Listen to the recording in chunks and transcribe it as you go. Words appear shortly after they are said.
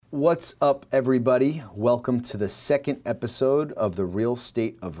What's up, everybody? Welcome to the second episode of the Real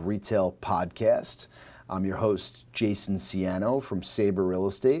Estate of Retail podcast. I'm your host, Jason Ciano from Sabre Real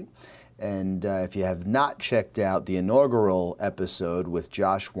Estate. And if you have not checked out the inaugural episode with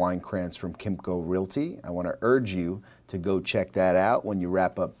Josh Winekrantz from Kimco Realty, I want to urge you to go check that out when you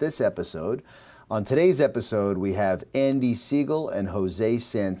wrap up this episode. On today's episode, we have Andy Segall and Jose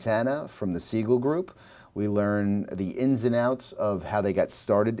Santana from the Segall Group. We learn the ins and outs of how they got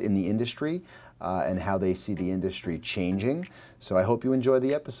started in the industry and how they see the industry changing. So I hope you enjoy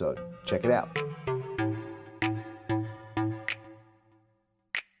the episode. Check it out.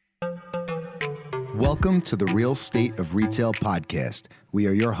 Welcome to the Real Estate of Retail podcast. We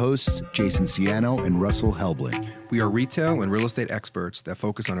are your hosts, Jason Ciano and Russell Helbling. We are retail and real estate experts that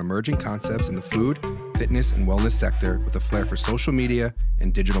focus on emerging concepts in the food, fitness, and wellness sector with a flair for social media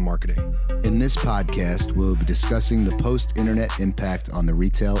and digital marketing. In this podcast, we'll be discussing the post-internet impact on the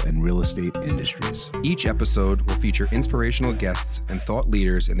retail and real estate industries. Each episode will feature inspirational guests and thought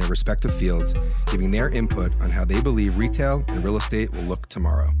leaders in their respective fields, giving their input on how they believe retail and real estate will look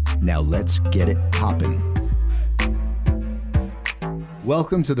tomorrow. Now let's get it poppin'.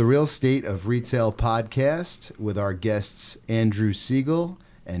 Welcome to the Real Estate of Retail podcast with our guests Andrew Segall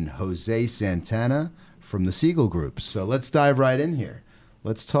and Jose Santana from the Segall Group. So let's dive right in here.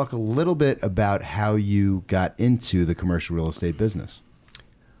 Let's talk a little bit about how you got into the commercial real estate business.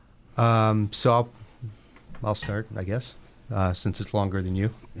 So I'll start, I guess, since it's longer than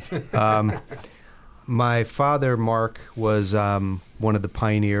you. My father, Mark, was one of the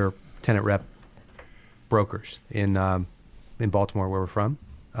pioneer tenant rep brokers in Baltimore, where we're from.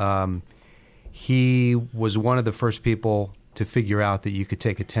 He was one of the first people to figure out that you could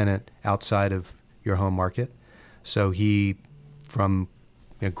take a tenant outside of your home market. So he, from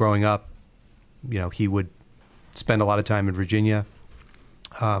growing up, he would spend a lot of time in Virginia.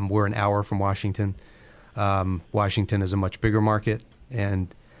 We're an hour from Washington. Washington is a much bigger market,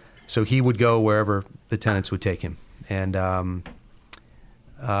 and so he would go wherever the tenants would take him. And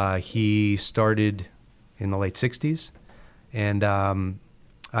he started in the late 60s. And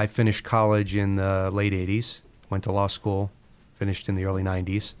I finished college in the late 80s, went to law school, finished in the early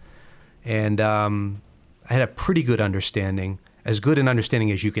 90s. And I had a pretty good understanding, as good an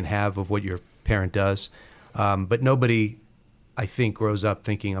understanding as you can have of what your parent does. But nobody, I think, grows up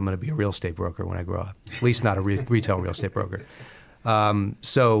thinking I'm going to be a real estate broker when I grow up, at least not a retail real estate broker.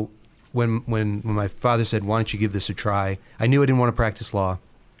 So when my father said, why don't you give this a try, I knew I didn't want to practice law.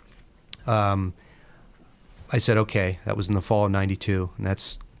 I said, okay. That was in the fall of '92, and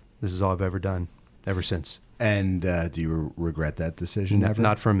this is all I've ever done ever since. And do you regret that decision?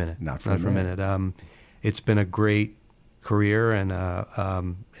 Not for a minute. Not for a minute. It's been a great career and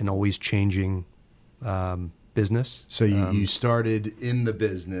an always changing business. So you started in the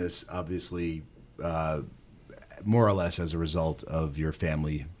business, obviously, more or less as a result of your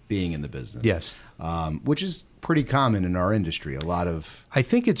family being in the business. Yes. Which is pretty common in our industry. I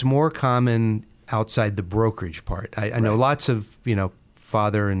think it's more common outside the brokerage part. I know lots of,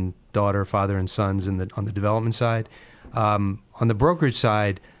 father and daughter, father and sons on the development side. On the brokerage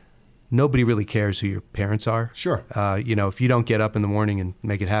side, nobody really cares who your parents are. Sure. If you don't get up in the morning and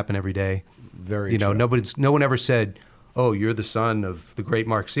make it happen every day, very true. No one ever said, oh, you're the son of the great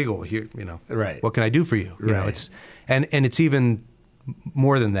Mark Segall. Here, right. What can I do for you? Right. It's it's even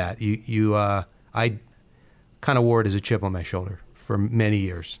more than that. I kind of wore it as a chip on my shoulder for many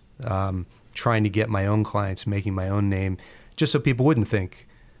years. Trying to get my own clients, making my own name, just so people wouldn't think,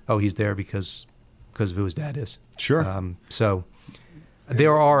 oh, he's there because of who his dad is. Sure. So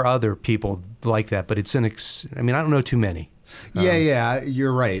there are other people like that, but it's I don't know too many. Yeah,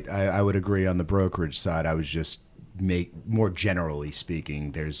 you're right. I would agree on the brokerage side. I was just more generally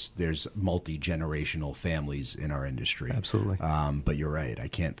speaking, there's multi-generational families in our industry. Absolutely. But you're right. I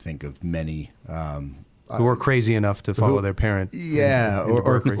can't think of many who are crazy enough to follow their parent. Yeah,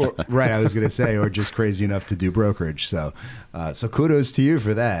 or right. I was going to say, or just crazy enough to do brokerage. So kudos to you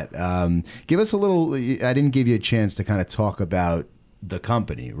for that. Give us a little. I didn't give you a chance to kind of talk about the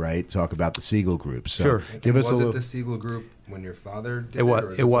company, right? Talk about the Segall Group. So sure. Give us a little. Was it the Segall Group when your father did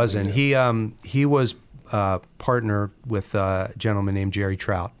it? It wasn't. He was partnered with a gentleman named Jerry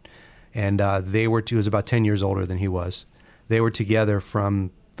Trout, and he was about 10 years older than he was. They were together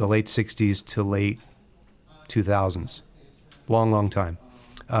from the late 60s to late 2000s. Long time.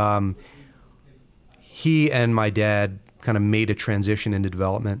 He and my dad kind of made a transition into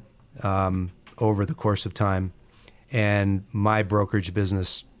development over the course of time, and my brokerage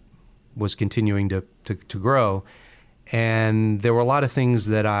business was continuing to grow. And there were a lot of things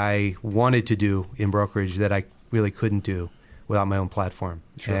that I wanted to do in brokerage that I really couldn't do without my own platform.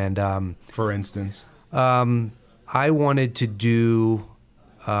 Sure. And for instance, I wanted to do.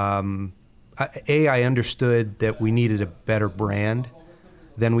 I understood that we needed a better brand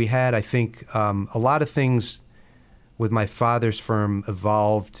than we had. I think a lot of things with my father's firm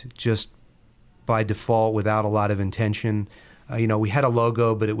evolved just by default without a lot of intention. We had a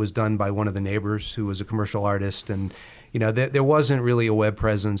logo, but it was done by one of the neighbors who was a commercial artist, and there wasn't really a web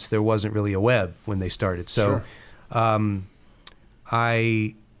presence. There wasn't really a web when they started. So, sure. I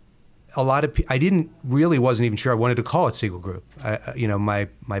wasn't even sure I wanted to call it Segall Group.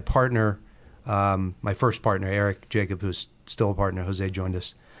 My partner, my first partner, Eric Jacob, who's still a partner, Jose joined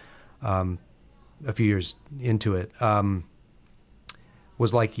us a few years into it,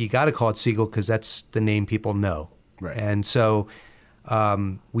 was like, you got to call it Segall because that's the name people know. Right. And so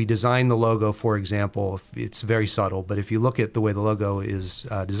we designed the logo, for example. It's very subtle, but if you look at the way the logo is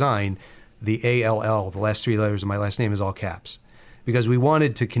designed, the ALL, the last three letters of my last name, is all caps, because we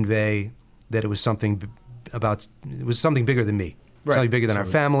wanted to convey that it was something bigger than me, right. Something bigger than our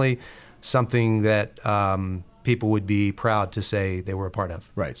family, something that people would be proud to say they were a part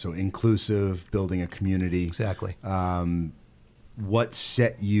of. Right. So inclusive, building a community. Exactly. What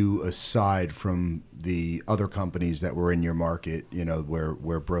set you aside from the other companies that were in your market,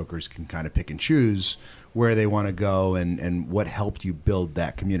 where brokers can kind of pick and choose where they want to go, and what helped you build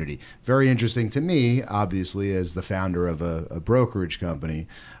that community? Very interesting to me, obviously, as the founder of a brokerage company.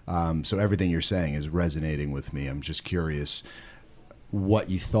 So everything you're saying is resonating with me. I'm just curious what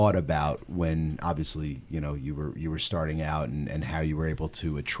you thought about when, obviously, you were starting out, and how you were able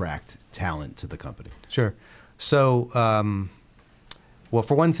to attract talent to the company. Sure. So, well,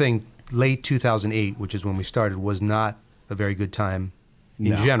 for one thing, late 2008, which is when we started, was not a very good time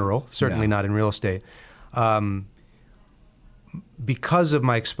in general, certainly not in real estate. Because of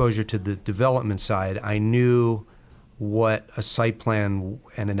my exposure to the development side, I knew what a site plan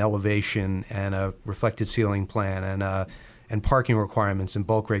and an elevation and a reflected ceiling plan and parking requirements and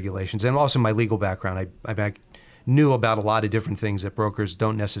bulk regulations, and also my legal background. I knew about a lot of different things that brokers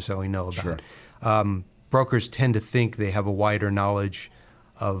don't necessarily know about. Sure. Brokers tend to think they have a wider knowledge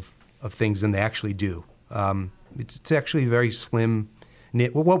of things than they actually do. It's actually very slim.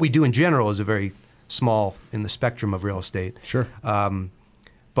 What we do in general is a very small in the spectrum of real estate. Sure.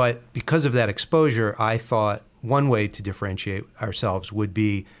 But because of that exposure, I thought one way to differentiate ourselves would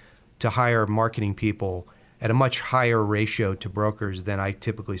be to hire marketing people at a much higher ratio to brokers than I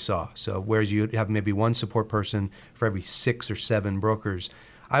typically saw. So whereas you have maybe one support person for every 6 or 7 brokers,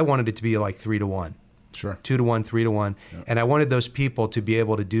 I wanted it to be like 3 to 1. Sure. 2 to 1, 3 to 1. Yep. And I wanted those people to be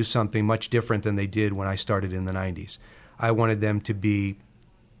able to do something much different than they did when I started in the 90s. I wanted them to be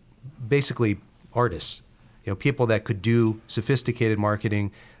basically artists, people that could do sophisticated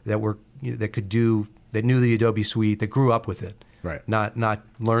marketing, that knew the Adobe suite, that grew up with it, right? Not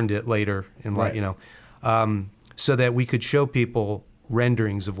learned it later in life, right. So that we could show people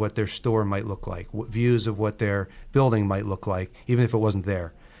renderings of what their store might look like, views of what their building might look like, even if it wasn't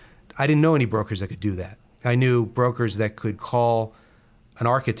there. I didn't know any brokers that could do that. I knew brokers that could call an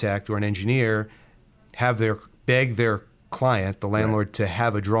architect or an engineer, beg their client, the landlord, to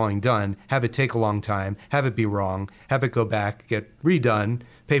have a drawing done, have it take a long time, have it be wrong, have it go back, get redone,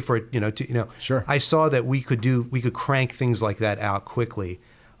 pay for it, Sure. I saw that we could crank things like that out quickly,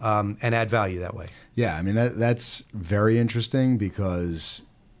 and add value that way. Yeah, I mean, that's very interesting because,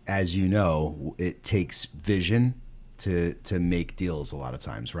 as you know, it takes vision to make deals a lot of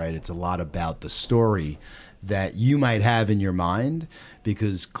times, right? It's a lot about the story that you might have in your mind,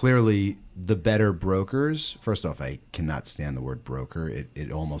 because clearly the better brokers, first off, I cannot stand the word broker.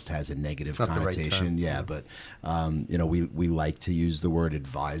 It almost has a negative connotation. Right term. But we like to use the word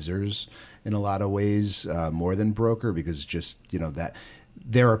advisors in a lot of ways, more than broker, because just, that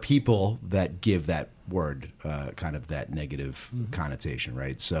there are people that give that word kind of that negative connotation,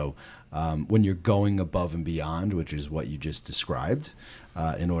 right? So when you're going above and beyond, which is what you just described,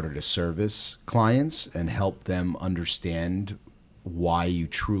 in order to service clients and help them understand why you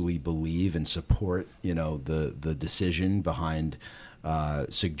truly believe and support, the decision behind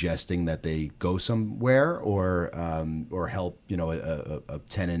suggesting that they go somewhere, or help, a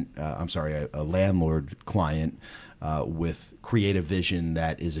tenant, a landlord client with creative vision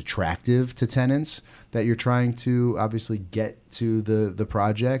that is attractive to tenants that you're trying to obviously get to the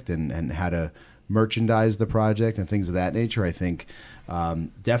project, and how to merchandise the project and things of that nature, I think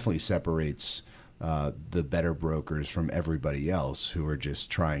definitely separates the better brokers from everybody else who are just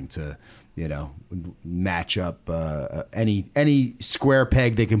trying to, match up any square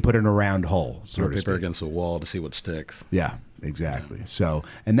peg they can put in a round hole, so Throw to paper speak. against a wall to see what sticks. Yeah, exactly. So,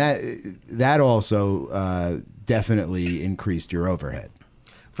 and that also definitely increased your overhead.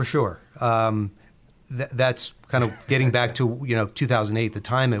 For sure. That's kind of getting back to 2008, the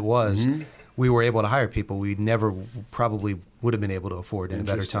time it was. We were able to hire people we never probably would have been able to afford in a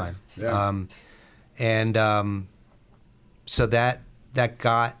better time. Yeah. So that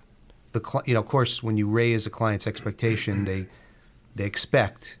got of course, when you raise a client's expectation, they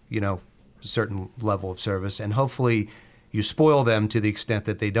expect a certain level of service, and hopefully you spoil them to the extent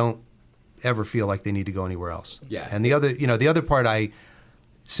that they don't ever feel like they need to go anywhere else. Yeah. And the other part,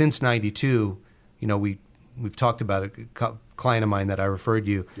 since '92, we've talked about a client of mine that I referred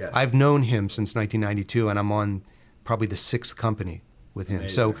you. Yes. I've known him since 1992, and I'm on probably the 6th company with him.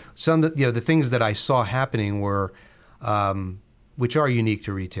 Amazing. So some of the things that I saw happening were, which are unique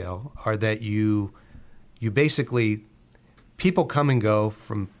to retail, are that you basically, people come and go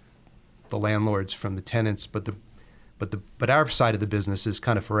from the landlords, from the tenants, but our side of the business is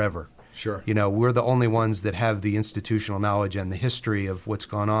kind of forever. Sure. We're the only ones that have the institutional knowledge and the history of what's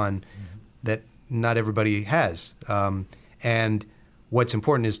gone on that not everybody has. And what's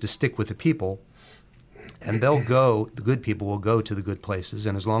important is to stick with the people, and the good people will go to the good places.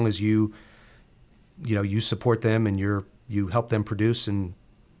 And as long as you support them and you help them produce and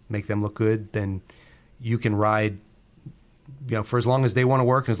make them look good, then you can ride, for as long as they want to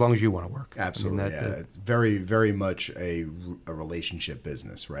work and as long as you want to work. Absolutely. It's very, very much a relationship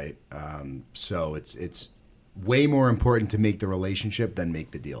business, right? So it's way more important to make the relationship than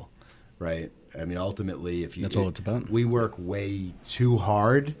make the deal, right? I mean, ultimately, that's all it's about. We work way too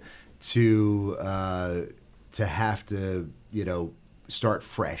hard to have to, start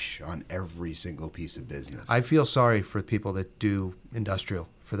fresh on every single piece of business. I feel sorry for people that do industrial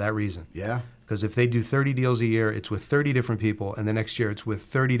for that reason. Yeah. Because if they do 30 deals a year, it's with 30 different people, and the next year it's with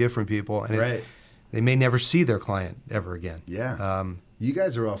 30 different people, and they may never see their client ever again. Yeah. You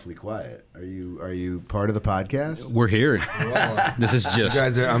guys are awfully quiet. Are you part of the podcast? We're here. This is just you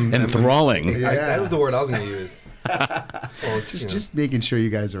guys are, enthralling. That was the word I was going to use. Just making sure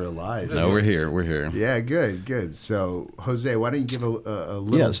you guys are alive. No, we're here. Yeah, good. So, Jose, why don't you give a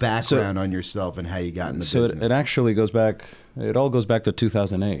little background on yourself and how you got in the business? So it actually goes back. It all goes back to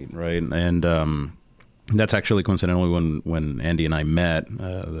 2008, right? And that's actually coincidentally when Andy and I met.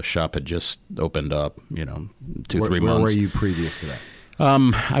 The shop had just opened up, 3 months. Where were you previous to that?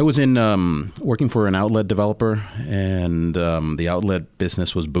 I was in working for an outlet developer, and the outlet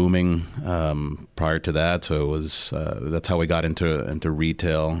business was booming prior to that. So it was that's how we got into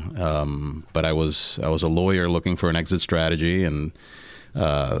retail. But I was a lawyer looking for an exit strategy, and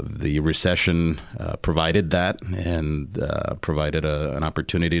the recession provided that, and provided an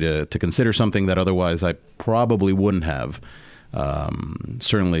opportunity to consider something that otherwise I probably wouldn't have.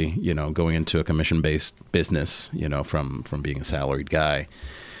 Certainly, going into a commission-based business, from being a salaried guy.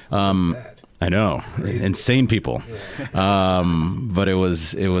 I know, insane people. But it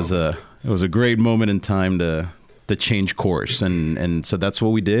was a great moment in time to change course, and so that's what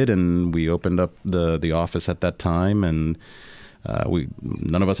we did, and we opened up the office at that time, and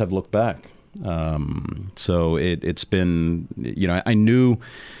none of us have looked back. So it's been, I knew.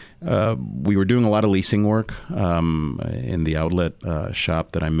 We were doing a lot of leasing work in the outlet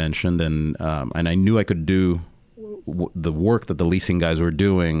shop that I mentioned, and I knew I could do the work that the leasing guys were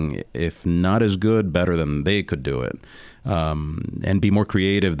doing, if not as good, better than they could do it, and be more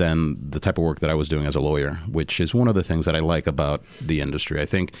creative than the type of work that I was doing as a lawyer, which is one of the things that I like about the industry. I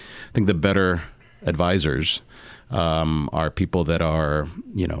think the better advisors are people that are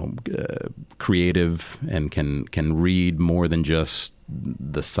creative and can read more than just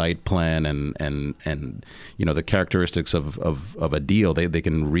the site plan and the characteristics of a deal. They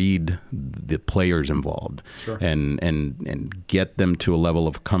can read the players involved. Sure. and get them to a level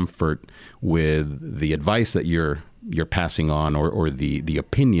of comfort with the advice that you're passing on, or the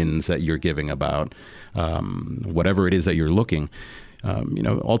opinions that you're giving about whatever it is that you're looking.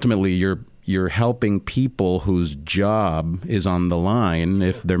 Ultimately you're helping people whose job is on the line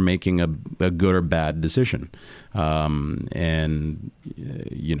if they're making a good or bad decision. And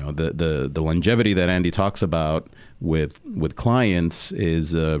the longevity that Andy talks about with clients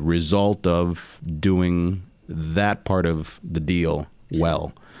is a result of doing that part of the deal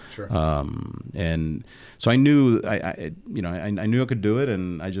well. Sure. And so I knew I knew I could do it,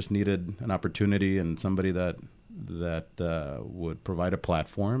 and I just needed an opportunity and somebody that would provide a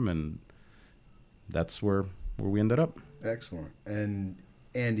platform, and that's where we ended up. Excellent. And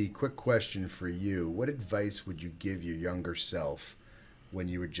Andy, quick question for you. What advice would you give your younger self when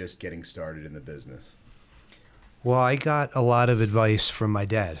you were just getting started in the business? Well, I got a lot of advice from my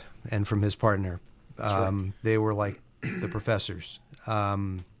dad and from his partner. Sure. They were like the professors.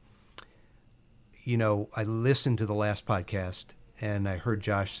 You know, I listened to the last podcast and I heard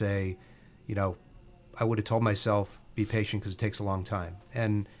Josh say, you know, I would have told myself, be patient because it takes a long time.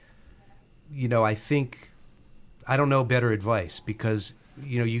 And, you know, I don't know better advice because,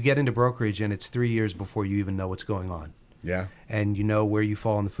 you know, you get into brokerage and it's 3 years before you even know what's going on. Yeah. And you know where you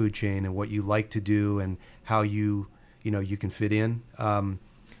fall in the food chain and what you like to do and how you can fit in.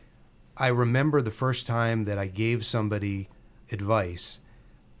 I remember the first time that I gave somebody advice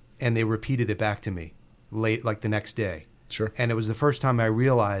and they repeated it back to me late, like the next day. Sure. And it was the first time I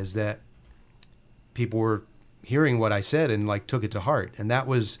realized that people were hearing what I said and like took it to heart. And that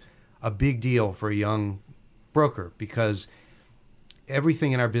was a big deal for a young broker because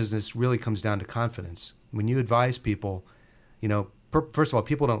everything in our business really comes down to confidence. When you advise people, you know, first of all,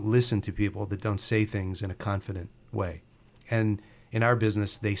 people don't listen to people that don't say things in a confident way. And in our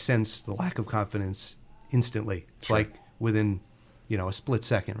business, they sense the lack of confidence instantly. It's Sure. like within, you know, a split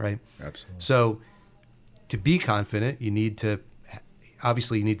second, right? Absolutely. So to be confident, you need to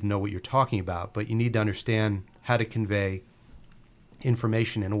know what you're talking about, but you need to understand how to convey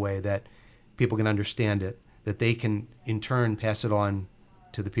information in a way that people can understand it, that they can in turn pass it on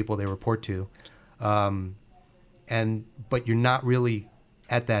to the people they report to. But you're not really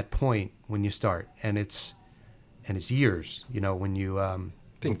at that point when you start, and it's years, you know, when you I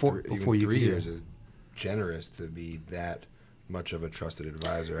think before you 3 can do years it. is generous to be that much of a trusted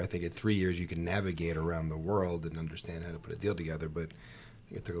advisor. I think at 3 years you can navigate around the world and understand how to put a deal together. But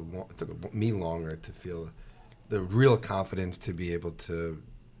I think it took me longer to feel the real confidence to be able to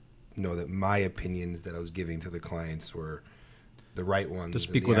know that my opinions that I was giving to the clients were the right ones. To and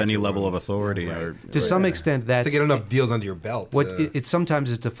speak the with any accurate level of ones. authority. Yeah, right. Or, To some extent, that's to get enough deals under your belt. Sometimes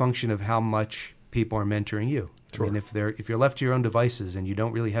it's a function of how much people are mentoring you. Sure. I mean, if you're left to your own devices and you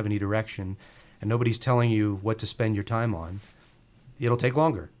don't really have any direction, and nobody's telling you what to spend your time on, it'll take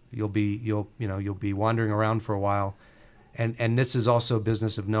longer. You'll be wandering around for a while, and this is also a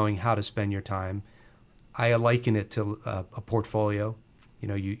business of knowing how to spend your time. I liken it to a portfolio. You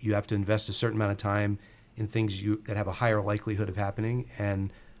know, you have to invest a certain amount of time in things that have a higher likelihood of happening,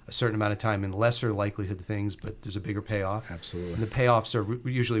 and a certain amount of time in lesser likelihood things, but there's a bigger payoff. Absolutely. And the payoffs are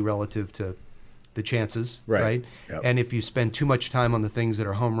usually relative to the chances, right? Yep. And if you spend too much time on the things that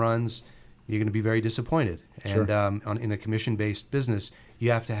are home runs, you're going to be very disappointed. Sure. And in a commission-based business,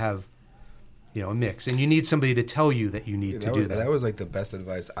 you have to have, you know, a mix, and you need somebody to tell you that you need to do that. That was like the best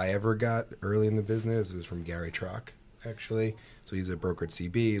advice I ever got early in the business. It was from Gary Trock, actually. So he's a broker at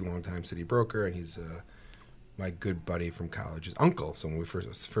CB, longtime city broker, and he's my good buddy from college, his uncle. So when we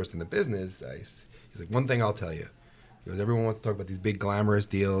was first in the business, he's like, one thing I'll tell you. He goes, everyone wants to talk about these big glamorous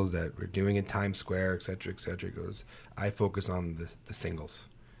deals that we're doing in Times Square, et cetera, et cetera. He goes, I focus on the singles.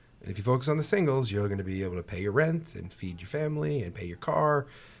 And if you focus on the singles, you're going to be able to pay your rent and feed your family and pay your car.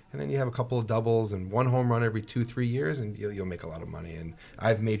 And then you have a couple of doubles and one home run every 2-3 years, and you'll make a lot of money. And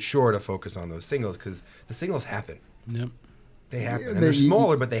I've made sure to focus on those singles because the singles happen. Yep. They happen. Yeah, And they're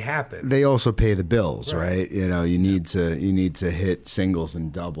smaller, but they happen. They also pay the bills, Right. right? You know, you need to hit singles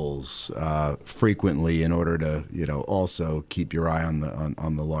and doubles frequently in order to, you know, also keep your eye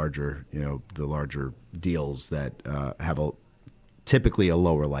on the larger, you know, the larger deals that have typically a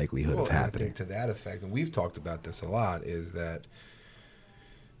lower likelihood of And I happening. think to that effect, and we've talked about this a lot, is that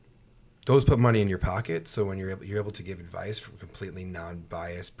those put money in your pocket. So when you're able to give advice from a completely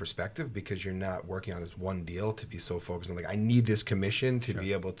non-biased perspective, because you're not working on this one deal to be so focused on like, I need this commission to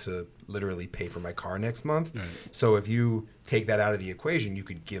be able to literally pay for my car next month. Right. So if you take that out of the equation, you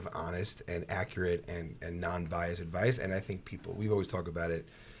could give honest and accurate and non-biased advice. And I think we've always talked about it,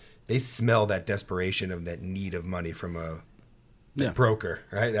 they smell that desperation of that need of money from a broker,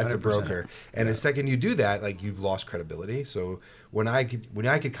 right? That's 100%. A broker. And the second you do that, like, you've lost credibility. So when I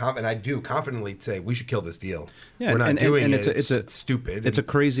confidently say we should kill this deal, we're not doing it. It's stupid. It's a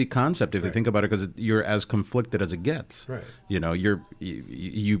crazy concept if you think about it, because you're as conflicted as it gets. Right. You know, you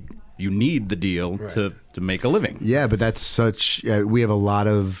need the deal to make a living. Yeah, but that's such. We have a lot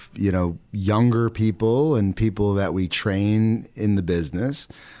of, you know, younger people and people that we train in the business.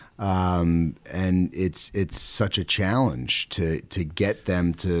 And it's such a challenge to get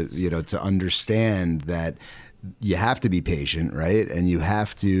them to, you know, to understand that you have to be patient, right? And you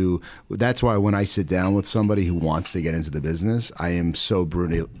have to. That's why when I sit down with somebody who wants to get into the business, I am so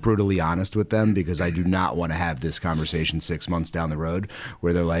brutally honest with them, because I do not want to have this conversation 6 months down the road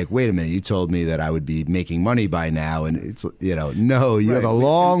where they're like, "Wait a minute, you told me that I would be making money by now," and it's, you know, no, you have a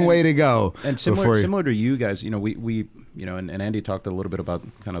long way to go. And similar to you guys, you know, we you know, and Andy talked a little bit about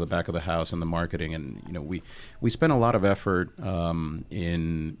kind of the back of the house and the marketing, and you know, we spent a lot of effort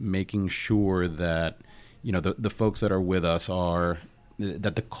in making sure that, the folks that are with us are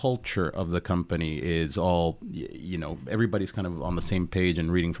that the culture of the company is all, everybody's kind of on the same page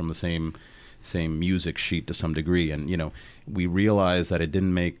and reading from the same music sheet to some degree. And, we realized that it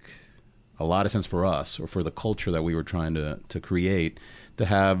didn't make a lot of sense for us or for the culture that we were trying to create to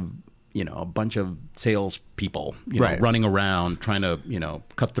have, a bunch of sales people, running around trying to,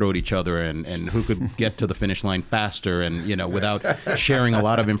 cutthroat each other and who could get to the finish line faster and, without sharing a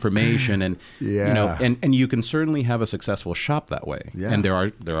lot of information. And, and you can certainly have a successful shop that way. Yeah. And there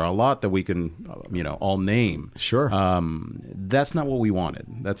are a lot that we can, all name. Sure. That's not what we wanted.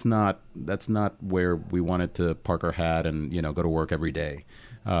 That's not where we wanted to park our hat and, go to work every day.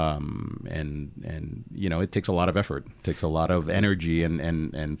 And it takes a lot of effort, it takes a lot of energy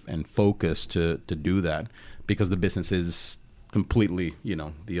and focus to do that, because the business is completely,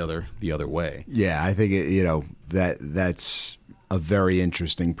 the other way. Yeah, I think that's a very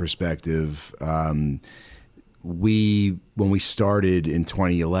interesting perspective. When we started in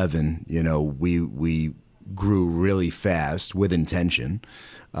 2011, we grew really fast with intention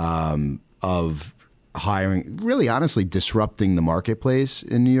of hiring, really honestly disrupting the marketplace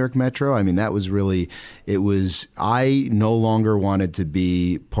in New York Metro. I mean, that was really, I no longer wanted to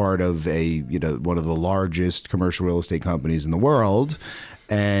be part of one of the largest commercial real estate companies in the world.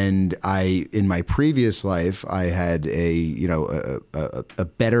 And in my previous life, I had a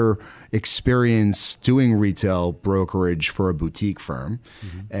better experience doing retail brokerage for a boutique firm.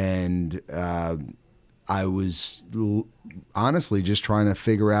 Mm-hmm. And, I was honestly just trying to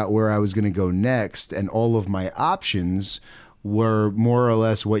figure out where I was going to go next, and all of my options were more or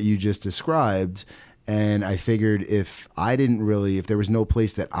less what you just described. And I figured if there was no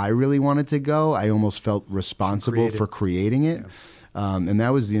place that I really wanted to go, I almost felt responsible for creating it. Yeah. And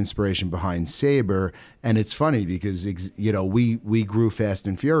that was the inspiration behind Sabre. And it's funny because, we grew fast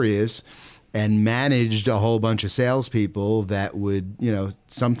and furious and managed a whole bunch of salespeople that would,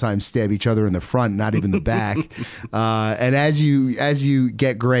 sometimes stab each other in the front, not even the back. And as you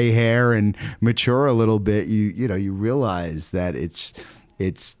get gray hair and mature a little bit, you realize that it's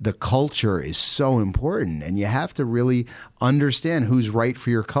the culture is so important, and you have to really understand who's right for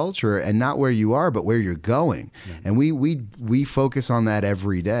your culture, and not where you are, but where you're going. Mm-hmm. And we focus on that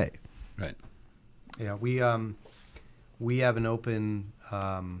every day. Right. Yeah, we have an open.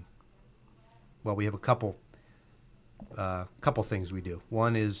 Well, we have a couple things we do.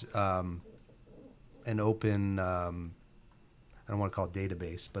 One is an open, I don't want to call it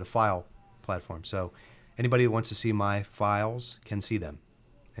database, but a file platform. So anybody that wants to see my files can see them.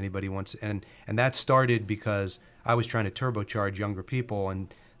 Anybody wants, and that started because I was trying to turbocharge younger people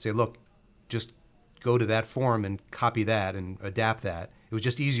and say, look, just go to that form and copy that and adapt that. It was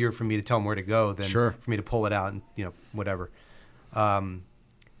just easier for me to tell them where to go than for me to pull it out and whatever.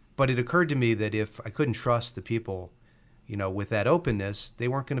 But it occurred to me that if I couldn't trust the people, with that openness, they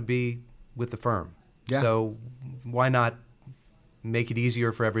weren't going to be with the firm. Yeah. So why not make it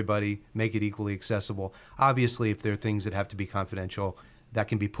easier for everybody, make it equally accessible? Obviously, if there are things that have to be confidential, that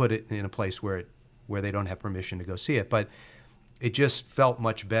can be put in a place where they don't have permission to go see it. But it just felt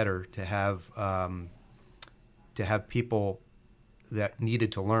much better to have people that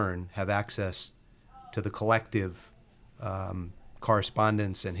needed to learn have access to the collective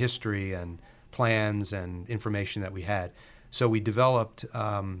correspondence and history and plans and information that we had. So we developed.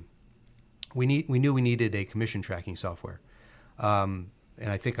 We knew we needed a commission tracking software, and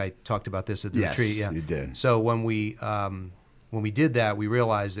I think I talked about this at the retreat. Yeah, you did. So when we did that, we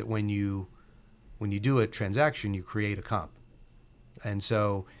realized that when you do a transaction, you create a comp, and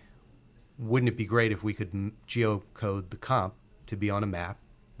so wouldn't it be great if we could geocode the comp to be on a map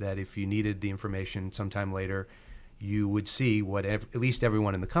that if you needed the information sometime later, you would see what at least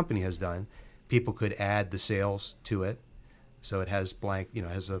everyone in the company has done. People could add the sales to it, so it has blank,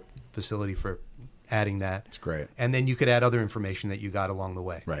 has a facility for adding that. It's great. And then you could add other information that you got along the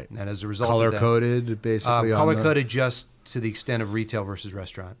way. Right. And as a result color of that, coded, basically. Color coded just to the extent of retail versus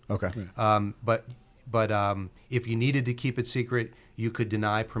restaurant. Okay. But if you needed to keep it secret, you could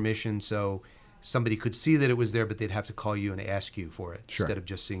deny permission, so somebody could see that it was there, but they'd have to call you and ask you for it instead of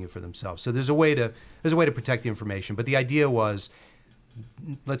just seeing it for themselves. So there's a way to protect the information. But the idea was,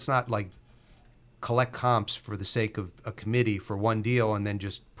 let's not collect comps for the sake of a committee for one deal and then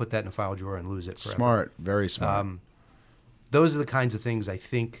just put that in a file drawer and lose it forever. Smart, very smart. Those are the kinds of things I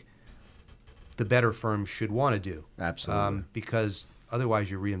think the better firms should want to do. Absolutely. Because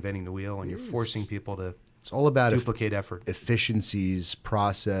otherwise you're reinventing the wheel and you're forcing people to It's all about duplicate effort, efficiencies,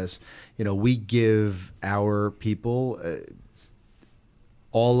 process. We give our people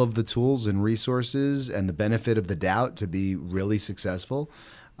all of the tools and resources and the benefit of the doubt to be really successful.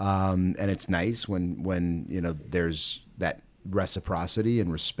 and it's nice when there's that reciprocity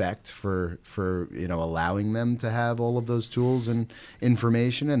and respect for allowing them to have all of those tools and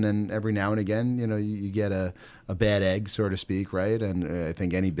information. And then every now and again, you get a bad egg, so to speak, right? And I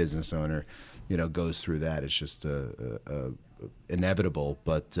think any business owner goes through that. It's just inevitable.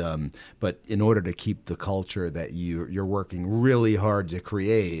 But in order to keep the culture that you're working really hard to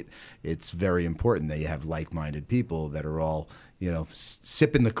create, it's very important that you have like-minded people that are all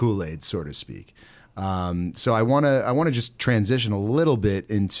sipping the Kool-Aid, so to speak. So I want to just transition a little bit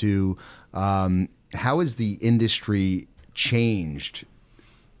into how has the industry changed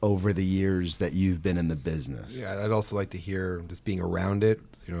over the years that you've been in the business? Yeah, I'd also like to hear just being around it,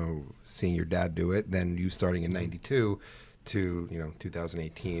 seeing your dad do it, then you starting in '92 to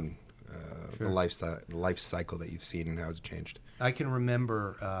 2018, Sure. the life cycle that you've seen and how it's changed. I can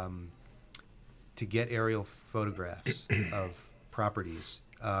remember to get aerial photographs of properties,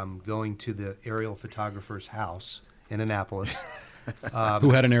 going to the aerial photographer's house in Annapolis.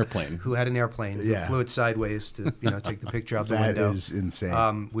 Who had an airplane? Who Yeah. flew it sideways to take the picture out the That window. is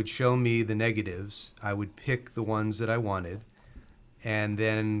insane. Would show me the negatives. I would pick the ones that I wanted, and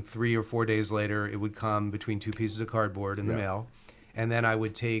then 3 or 4 days later, it would come between two pieces of cardboard in the mail, and then I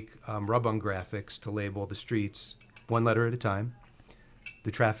would take rub-on graphics to label the streets one letter at a time,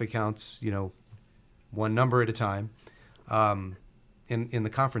 the traffic counts, one number at a time, in the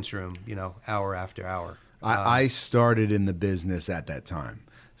conference room, hour after hour. I started in the business at that time,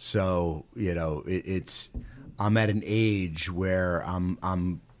 so I'm at an age where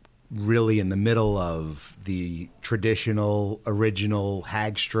I'm really in the middle of the traditional, original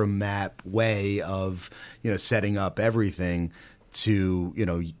Hagstrom map way of setting up everything to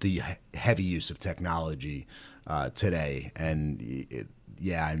the heavy use of technology today, and it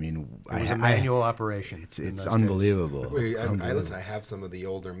was a manual operation. It's unbelievable. I have some of the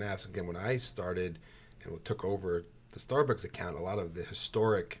older maps. Again, when I started and took over the Starbucks account, a lot of the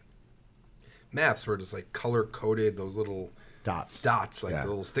historic maps were just like color coded, those little dots, like the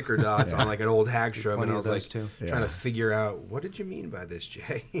little sticker dots on like an old Hagstrom, and I was like too. trying to figure out, what did you mean by this,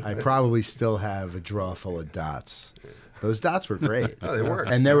 Jay? I probably still have a drawer full of dots. Those dots were great. Oh, they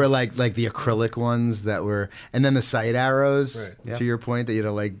worked. And there were like the acrylic ones that were, and then the sight arrows. Right. Yeah. To your point,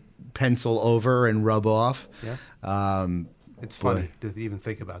 that like pencil over and rub off. Yeah. It's funny to even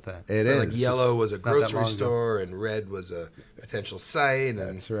think about that. It is. Like yellow was a that grocery long ago. store, and red was a potential site. And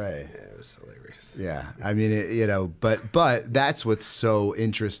That's right. Yeah, it was hilarious. Yeah, I mean, but that's what's so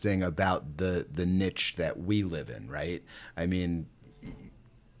interesting about the niche that we live in, right? I mean,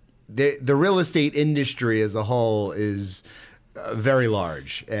 the real estate industry as a whole is very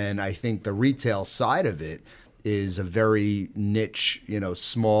large, and I think the retail side of it is a very niche,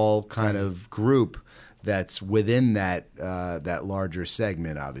 small kind of group that's within that larger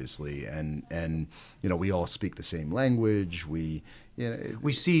segment, obviously, and we all speak the same language. We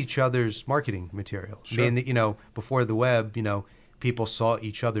see each other's marketing material. Sure. I mean, before the web, people saw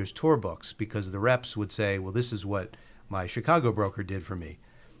each other's tour books because the reps would say, well, this is what my Chicago broker did for me.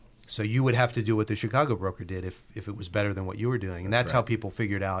 So you would have to do what the Chicago broker did if it was better than what you were doing. And that's right. how people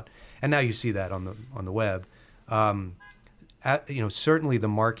figured out. And now you see that on the web. Certainly the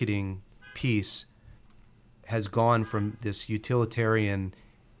marketing piece has gone from this utilitarian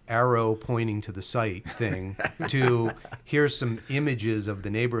arrow pointing to the site thing to here's some images of the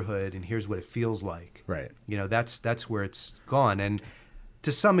neighborhood and here's what it feels like. Right. That's where it's gone. And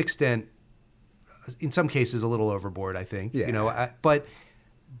to some extent, in some cases, a little overboard, I think. Yeah.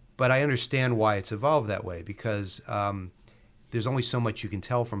 But I understand why it's evolved that way because there's only so much you can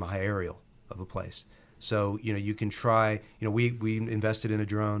tell from a high aerial of a place. So, you can try, we invested in a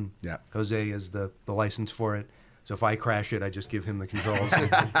drone. Yeah. Jose is the license for it. So if I crash it, I just give him the controls.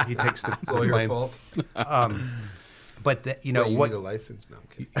 He takes the It's all your blame. fault. But, You what? need a license? No, I'm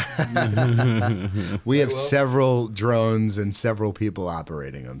kidding. We have Well- several drones and several people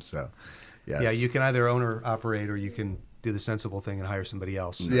operating them. So, yes. Yeah, you can either own or operate, or you can do the sensible thing and hire somebody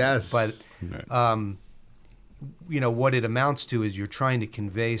else. Yes. But, what it amounts to is you're trying to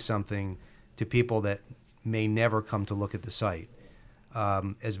convey something to people that may never come to look at the site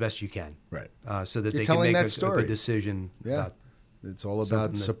as best you can. Right. So that You're they can telling make that a story. good decision. Yeah. About, It's all something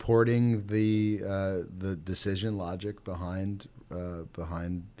about that- supporting the decision logic behind a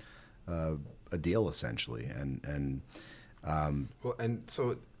deal, essentially, and Well, and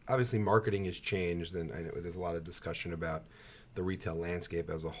so obviously marketing has changed, and I know there's a lot of discussion about the retail landscape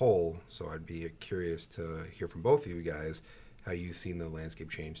as a whole. So I'd be curious to hear from both of you guys how you've seen the landscape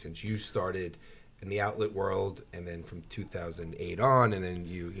change since you started in the outlet world, and then from 2008 on, and then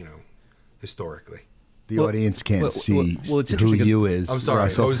you historically. The audience can't see well, it's who interesting you is. I'm sorry,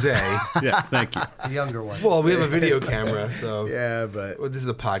 Russell. Jose. Yeah, thank you. The younger one. Well, we have a video camera, so Yeah, but well, this is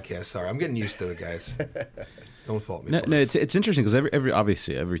a podcast. Sorry, I'm getting used to it, guys. Don't fault me. No, for no, it. it's interesting because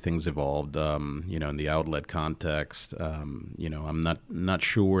obviously everything's evolved. In the outlet context, I'm not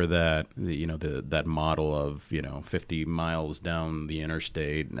sure that that model of 50 miles down the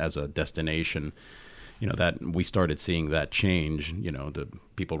interstate as a destination. That we started seeing that change, the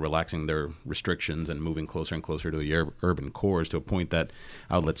people relaxing their restrictions and moving closer and closer to the urban cores to a point that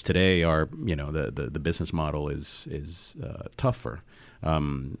outlets today are, the business model is tougher,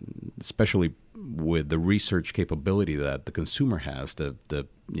 especially with the research capability that the consumer has to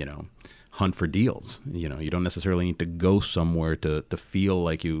hunt for deals. You don't necessarily need to go somewhere to feel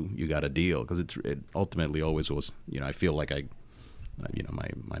like you got a deal, because it ultimately always was, I feel like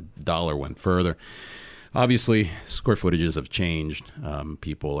my dollar went further. Obviously, square footages have changed.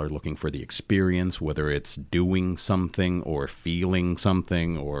 People are looking for the experience, whether it's doing something or feeling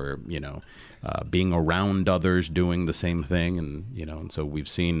something, or being around others doing the same thing, and so we've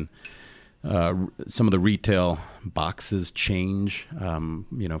seen some of the retail boxes change. From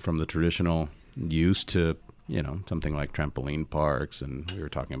the traditional use to something like trampoline parks, and we were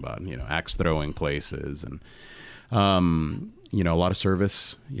talking about axe throwing places, and a lot of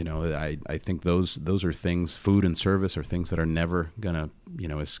service. I think those are things. Food and service are things that are never gonna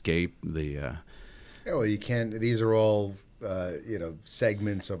escape the. Yeah, well, you can't. These are all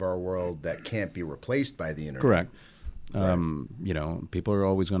segments of our world that can't be replaced by the internet. Correct. Right. People are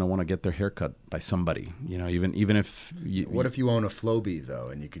always going to want to get their hair cut by somebody. Even if you, What if you own a Flowbee though,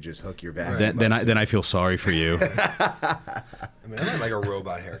 and you could just hook your vacuum? then I feel sorry for you. I mean, I might like a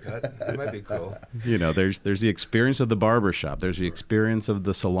robot haircut. It might be cool. There's the experience of the barber shop. There's the experience of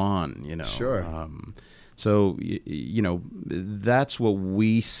the salon. Sure. So that's what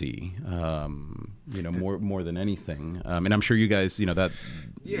we see. More than anything. And I'm sure you guys, that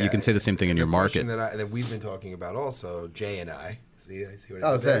you can say the same thing in your market. That we've been talking about also. Jay and I. See what I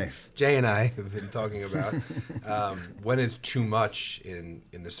Oh, did there? thanks. Jay and I have been talking about when is too much in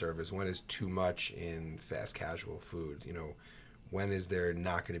the service. When is too much in fast casual food. When is there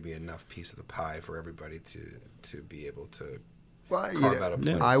not going to be enough piece of the pie for everybody to be able to carve out a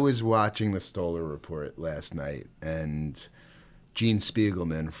place? I was watching the Stoller Report last night, and Gene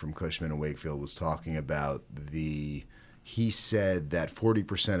Spiegelman from Cushman & Wakefield was talking about he said that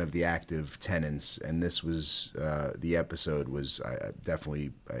 40% of the active tenants, and this was, the episode was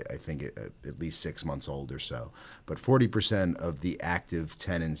I think at least 6 months old or so, but 40% of the active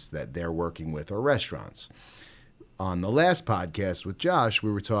tenants that they're working with are restaurants. On the last podcast with Josh,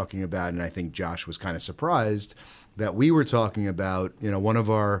 we were talking about, and I think Josh was kind of surprised that we were talking about, one of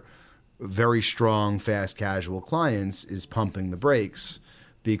our very strong fast casual clients is pumping the brakes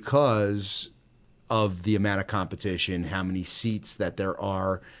because of the amount of competition, how many seats that there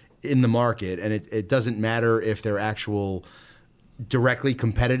are in the market. And it doesn't matter if they're actual directly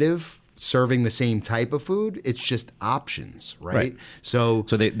competitive, serving the same type of food. It's just options, right? So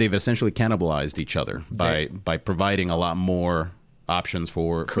they've essentially cannibalized each other by providing a lot more options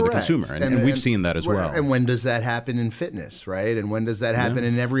for the consumer, and we've seen that as well. And when does that happen in fitness, right? And when does that happen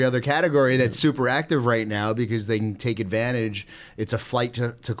in every other category that's super active right now, because they can take advantage? It's a flight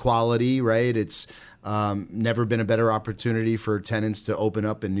to quality, right? It's never been a better opportunity for tenants to open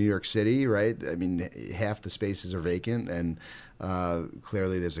up in New York City, right? I mean, half the spaces are vacant, and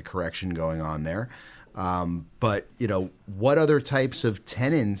clearly there's a correction going on there. But what other types of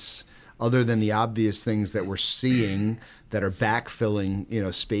tenants, other than the obvious things that we're seeing that are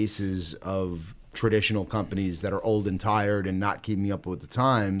backfilling, spaces of traditional companies that are old and tired and not keeping up with the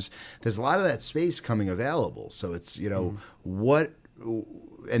times? There's a lot of that space coming available. So it's, what,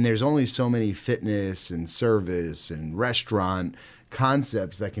 and there's only so many fitness and service and restaurant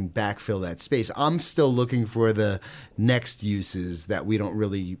concepts that can backfill that space. I'm still looking for the next uses that we don't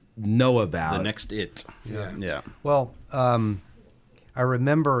really know about. The next it. Yeah. Well, I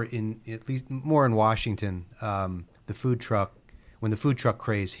remember at least more in Washington, when the food truck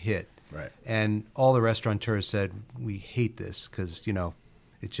craze hit. Right. And all the restaurateurs said, we hate this because,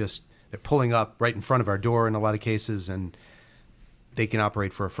 it's just, they're pulling up right in front of our door in a lot of cases, and they can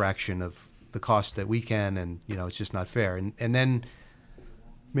operate for a fraction of the cost that we can, and, it's just not fair. And then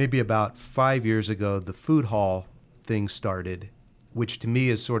maybe about 5 years ago, the food hall thing started, which to me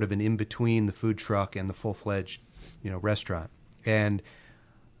is sort of an in-between the food truck and the full-fledged, restaurant. And,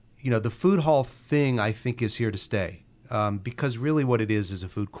 the food hall thing, I think, is here to stay, because really what it is a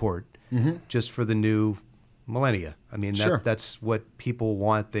food court, just for the new millennia. I mean, that's what people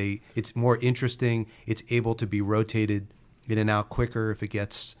want. It's more interesting. It's able to be rotated in and out quicker if it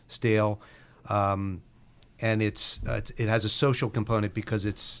gets stale. and it has a social component because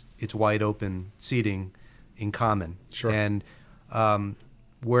it's wide open seating in common. Sure. And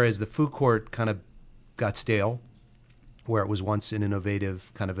whereas the food court kind of got stale, where it was once an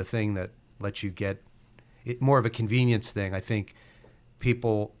innovative kind of a thing that lets you get it more of a convenience thing. I think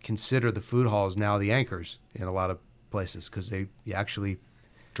people consider the food halls now the anchors in a lot of places because you actually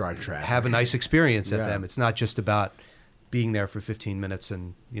Drive traffic. have a nice experience at Yeah. them. It's not just about being there for 15 minutes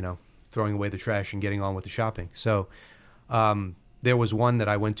and, throwing away the trash and getting on with the shopping. So there was one that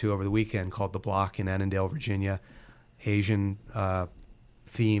I went to over the weekend called The Block in Annandale, Virginia, Asian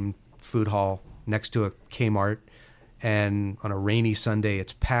themed food hall next to a Kmart. And on a rainy Sunday,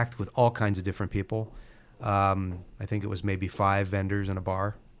 it's packed with all kinds of different people. I think it was maybe 5 vendors in a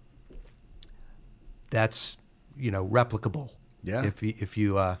bar. That's, replicable. Yeah. If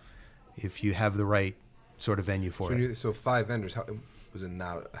you have the right sort of venue for it. So 5 vendors.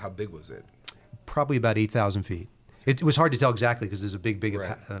 How big was it? Probably about 8,000 feet. It was hard to tell exactly because there's a big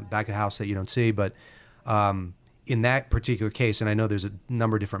Right. back of house that you don't see. But in that particular case, and I know there's a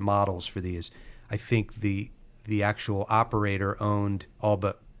number of different models for these, I think the actual operator owned all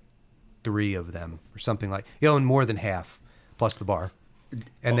but 3 of them or something like. He owned more than half plus the bar,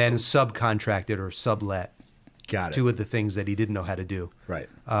 and then subcontracted or sublet Got it. 2 of the things that he didn't know how to do. Right.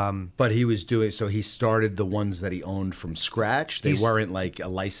 But he was doing, so he started the ones that he owned from scratch. They weren't like a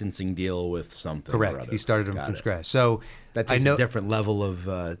licensing deal with something. Or Correct. other. He started them Got from it. scratch. So That I takes know a different level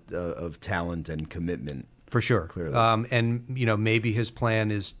of talent and commitment. for sure. Clearly. And maybe his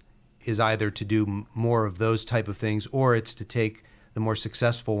plan is either to do more of those type of things, or it's to take the more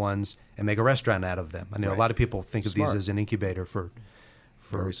successful ones and make a restaurant out of them. I know Right. a lot of people think of Smart. these as an incubator for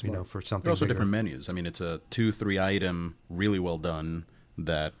Very smart. for something. They're also bigger. different menus. I mean, it's a 2-3 item, really well done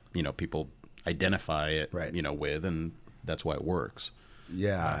that people identify it, Right. with, and that's why it works.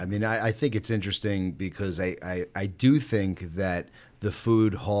 Yeah, I mean, I think it's interesting because I do think that the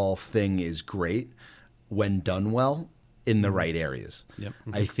food hall thing is great when done well in the right areas. Yep.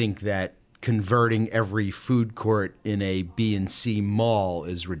 I think that converting every food court in a B and C mall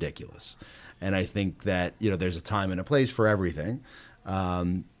is ridiculous. And I think that, there's a time and a place for everything.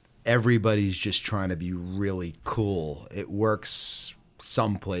 Everybody's just trying to be really cool. It works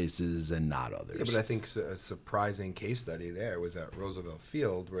some places and not others. Yeah, but I think a surprising case study there was at Roosevelt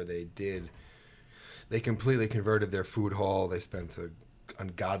Field where they completely converted their food hall. They spent an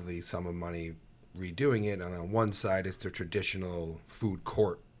ungodly sum of money redoing it. And on one side, it's the traditional food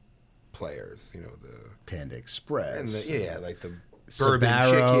court players, the Panda Express. and like the bourbon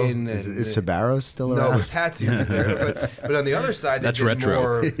Sbarro. chicken. Is Sbarro still no, around? but Patsy's is there. But on the other side, they That's did retro.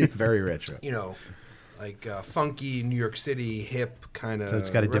 more, Very retro. like funky New York City hip kind of. So it's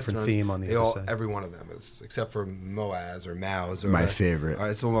got a different theme on the other side. Every one of them is, except for Moaz or Mao's. Or My favorite.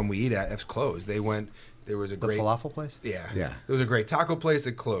 It's the one we eat at. It's closed. They went. There was a The great falafel place? Yeah, Yeah. There was a great taco place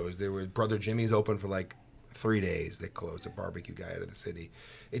that closed. There was Brother Jimmy's open for like 3 days. They closed. A barbecue guy out of the city.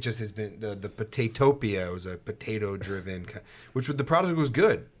 It just has been the Potatopia was a potato-driven, which the product was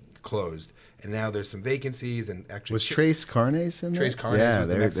good. Closed, and now there's some vacancies. And actually, Was Trace Carnes in there? Trace Carnes was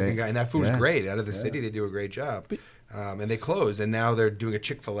the Mexican guy, and that food was great. Out of the city, they do a great job. And they closed, and now they're doing a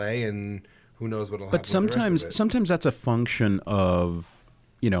Chick-fil-A, and who knows what'll happen. But sometimes that's a function of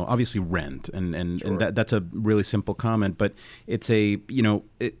obviously rent, and that's a really simple comment, but it's a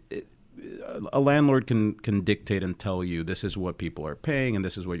a landlord can dictate and tell you this is what people are paying and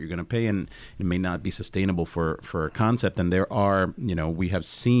this is what you're going to pay, and it may not be sustainable for a concept. And there are, we have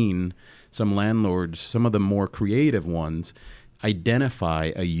seen some landlords, some of the more creative ones,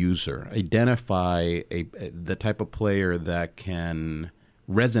 identify a user, identify the type of player that can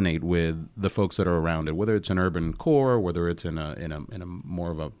resonate with the folks that are around it, whether it's an urban core, whether it's in a more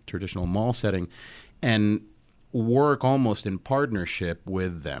of a traditional mall setting, and work almost in partnership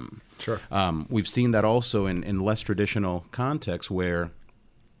with them. Sure. We've seen that also in less traditional contexts where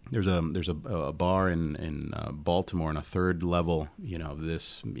there's a bar in Baltimore on a third level,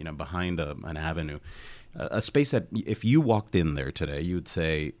 behind an avenue, a space that if you walked in there today, you would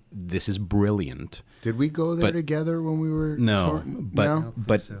say, this is brilliant. Did we go there together when we were? No,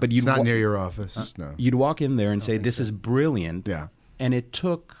 but you'd It's not near your office. No. You'd walk in there and say, this is brilliant. Yeah. And it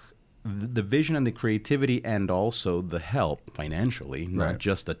took the vision and the creativity and also the help financially, not Right.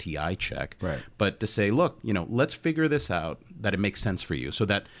 just a TI check, Right. but to say, look, let's figure this out, that it makes sense for you, so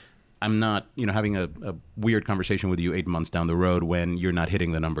that I'm not, having a weird conversation with you 8 months down the road when you're not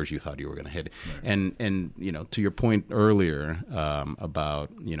hitting the numbers you thought you were going to hit. Right. And to your point earlier about,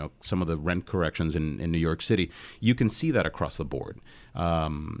 some of the rent corrections in New York City, you can see that across the board.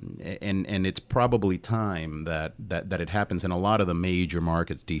 And it's probably time that it happens in a lot of the major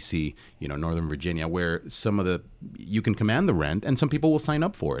markets, DC, Northern Virginia, where you can command the rent and some people will sign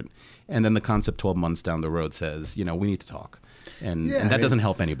up for it. And then the concept 12 months down the road says, we need to talk. And that doesn't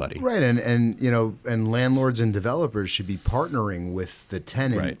help anybody. Right. And landlords and developers should be partnering with the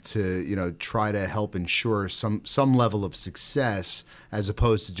tenant to, try to help ensure some level of success as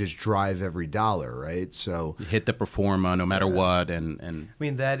opposed to just drive every dollar. Right. So you hit the pro forma no matter what. And I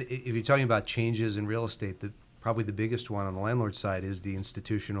mean, that if you're talking about changes in real estate, probably the biggest one on the landlord side is the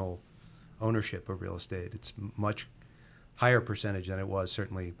institutional ownership of real estate. It's much higher percentage than it was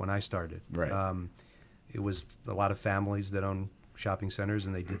certainly when I started. Right. It was a lot of families that own shopping centers,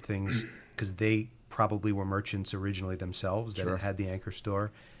 and they did things because they probably were merchants originally themselves that had the anchor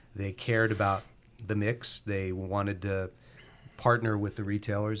store. They cared about the mix. They wanted to partner with the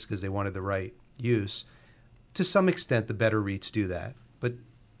retailers because they wanted the right use. To some extent, the better REITs do that, but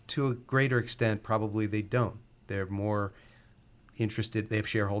to a greater extent, probably they don't. They're more interested. They have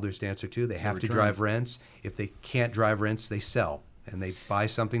shareholders to answer to. They have to drive rents. If they can't drive rents, they sell, and they buy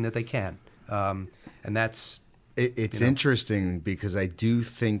something that they can. And that's it's interesting because I do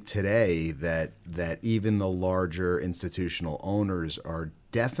think today that even the larger institutional owners are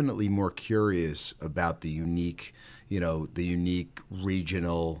definitely more curious about the unique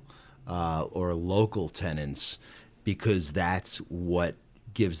regional or local tenants, because that's what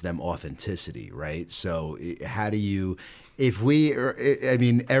gives them authenticity, right? So how do you,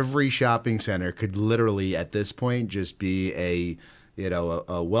 every shopping center could literally at this point just be a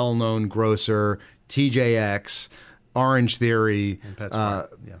well-known grocer, TJX, Orange Theory, and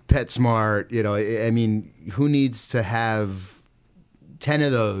PetSmart. PetSmart. Who needs to have 10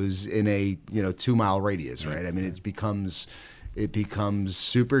 of those in a 2-mile radius, right? It becomes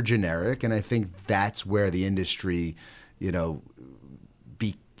super generic, and I think that's where the industry, is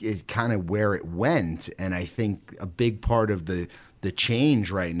kind of where it went. And I think a big part of the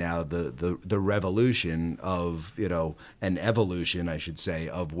change right now, the revolution of, an evolution, I should say,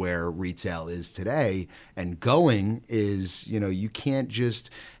 of where retail is today and going is, you can't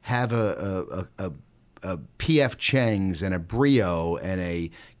just have a P.F. Chang's and a Brio and a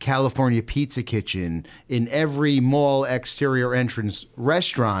California Pizza Kitchen in every mall exterior entrance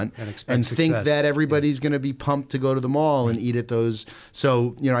restaurant and think that everybody's going to be pumped to go to the mall and eat at those.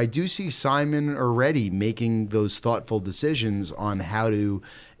 So, I do see Simon already making those thoughtful decisions on how to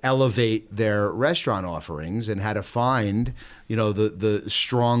elevate their restaurant offerings and how to find, the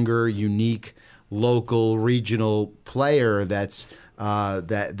stronger, unique, local, regional player that's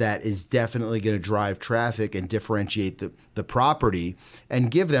that is definitely going to drive traffic and differentiate the property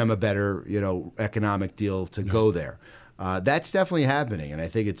and give them a better, economic deal to go there. That's definitely happening, and I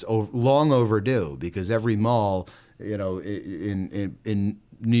think it's long overdue because every mall, in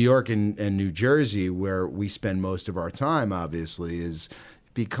New York and New Jersey, where we spend most of our time, obviously, is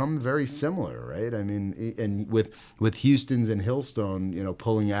become very similar, right? And with Houston's and Hillstone,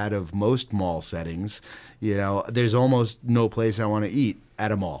 pulling out of most mall settings, there's almost no place I want to eat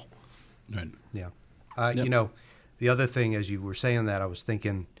at a mall. Right. Yeah. The other thing, as you were saying that, I was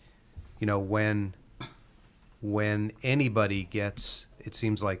thinking, when anybody gets, it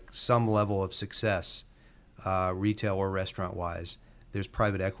seems like some level of success, retail or restaurant wise, there's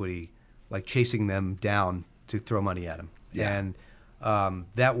private equity like chasing them down to throw money at them. Yeah. And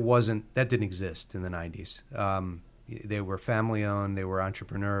that didn't exist in the 90s. They were family owned, they were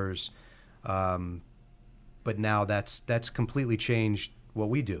entrepreneurs, but now that's completely changed what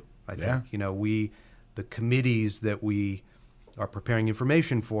we do. I think the committees that we are preparing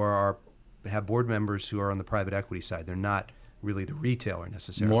information for have board members who are on the private equity side. They're not really the retailer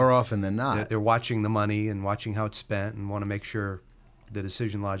necessarily. More often than not, they're watching the money and watching how it's spent and want to make sure the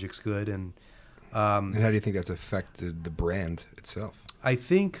decision logic's good. And how do you think that's affected the brand itself? I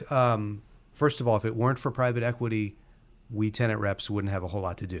think, first of all, if it weren't for private equity, we tenant reps wouldn't have a whole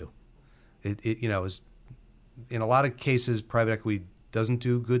lot to do. It is, in a lot of cases, private equity doesn't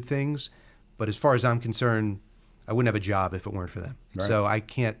do good things, but as far as I'm concerned, I wouldn't have a job if it weren't for them. Right. So I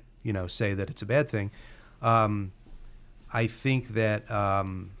can't, say that it's a bad thing. I think that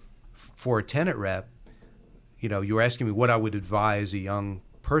for a tenant rep, you were asking me what I would advise a young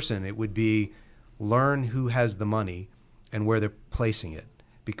person. It would be learn who has the money and where they're placing it,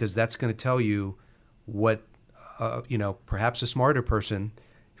 because that's going to tell you what, perhaps a smarter person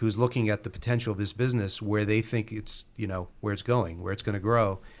who's looking at the potential of this business, where they think it's, where it's going, where it's going to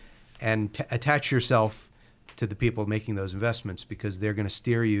grow, and attach yourself to the people making those investments, because they're going to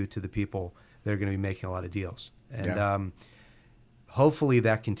steer you to the people that are going to be making a lot of deals. And hopefully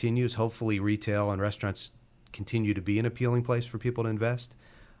that continues. Hopefully retail and restaurants continue to be an appealing place for people to invest.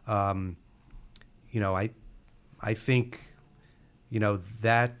 I think,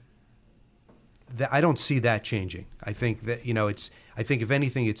 that I don't see that changing. I think that, I think if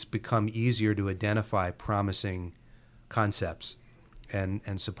anything, it's become easier to identify promising concepts and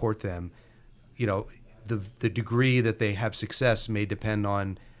support them. The degree that they have success may depend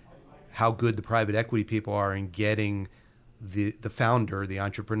on how good the private equity people are in getting the founder, the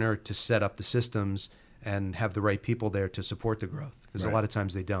entrepreneur, to set up the systems and have the right people there to support the growth. Because a lot of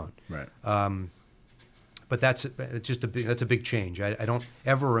times they don't. Right. But that's a big change. I don't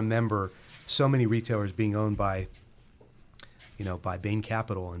ever remember so many retailers being owned by, by Bain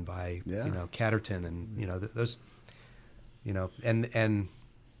Capital and by Catterton and those, and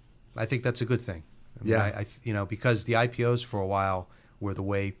I think that's a good thing. I mean, because the IPOs for a while were the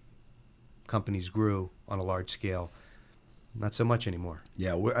way companies grew on a large scale. Not so much anymore.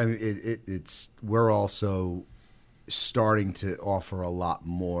 Yeah, we're also starting to offer a lot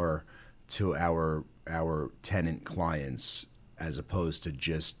more to our tenant clients, as opposed to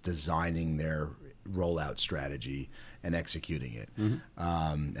just designing their rollout strategy and executing it.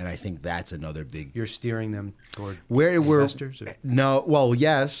 Mm-hmm. And I think that's another big. You're steering them toward investors? No, well,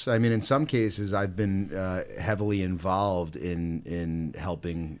 yes. I mean, in some cases, I've been heavily involved in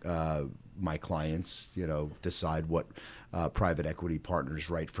helping my clients, decide what private equity partners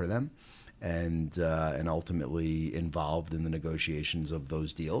right for them, and ultimately involved in the negotiations of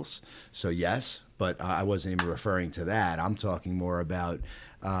those deals. So yes, but I wasn't even referring to that. I'm talking more about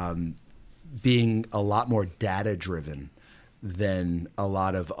being a lot more data driven than a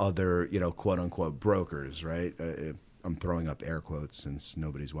lot of other, quote unquote brokers, right? I'm throwing up air quotes since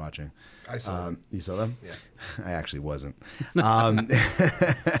nobody's watching. I saw them. You saw them? Yeah. I actually wasn't.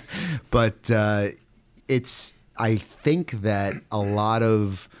 But I think that a lot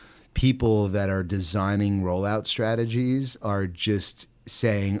of people that are designing rollout strategies are just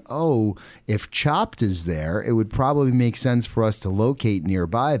saying, oh, if Chopped is there, it would probably make sense for us to locate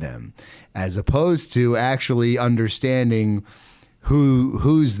nearby them, as opposed to actually understanding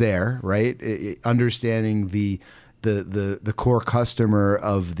who's there, right? Understanding the core customer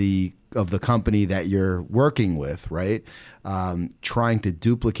of the company that you're working with, right? Trying to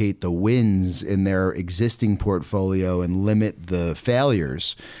duplicate the wins in their existing portfolio and limit the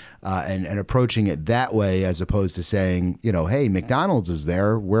failures, and approaching it that way, as opposed to saying, hey, McDonald's is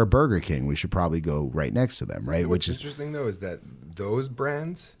there, we're Burger King, we should probably go right next to them, right? What's interesting though is that those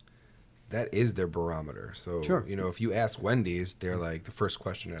brands, that is their barometer. So, sure. If you ask Wendy's, they're like the first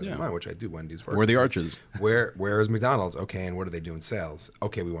question out of their mind, which I do Wendy's work. Where are the arches? Where is McDonald's? Okay, and what do they do in sales?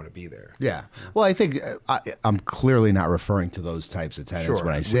 Okay, we want to be there. Yeah. Well, I think I'm clearly not referring to those types of tenants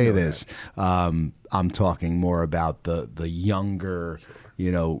when I say this. I'm talking more about the younger,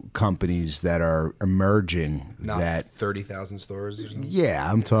 companies that are emerging. Not that 30,000 stores or something? Yeah,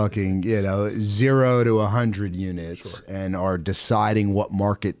 I'm talking, 0 to 100 units, and are deciding what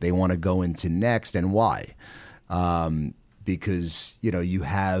market they want to go into next and why. Because, you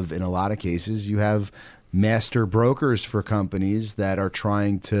have, in a lot of cases, you have master brokers for companies that are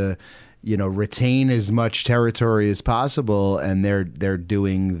trying to, retain as much territory as possible, and they're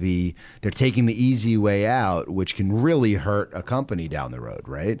taking the easy way out, which can really hurt a company down the road,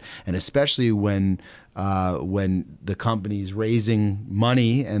 right? And especially when the company's raising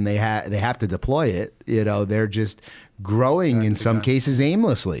money and they have to deploy it, they're just growing in some cases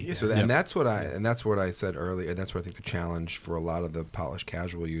aimlessly. Yeah, and that's what I said earlier, and that's what I think the challenge for a lot of the polished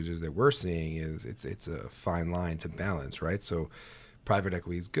casual users that we're seeing is it's a fine line to balance, right? So private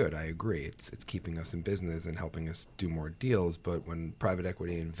equity is good. I agree. It's keeping us in business and helping us do more deals. But when private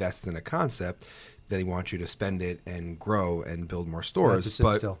equity invests in a concept, they want you to spend it and grow and build more stores. It's not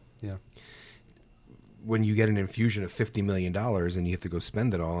to sit still. Yeah. When you get an infusion of $50 million and you have to go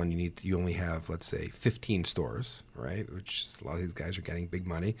spend it all, and you only have, let's say, 15 stores, right? Which a lot of these guys are getting big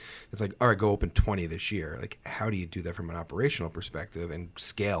money. It's like, all right, go open 20 this year. Like, how do you do that from an operational perspective and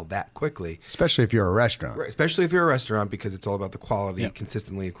scale that quickly? Especially if you're a restaurant. Right, especially if you're a restaurant, because it's all about the quality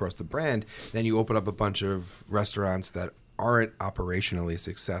consistently across the brand. Then you open up a bunch of restaurants that aren't operationally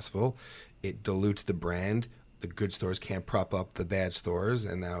successful. It dilutes the brand. The good stores can't prop up the bad stores,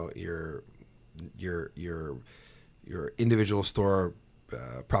 and now your individual store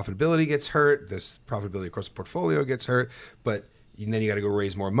profitability gets hurt. This profitability across the portfolio gets hurt, but then you got to go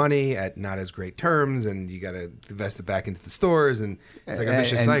raise more money at not as great terms, and you got to invest it back into the stores, and it's like a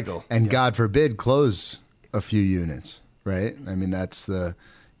vicious cycle. And God forbid, close a few units, right? I mean, that's the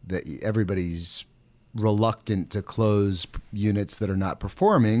that everybody's reluctant to close units that are not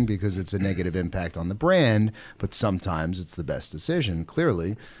performing because it's a negative impact on the brand, but sometimes it's the best decision,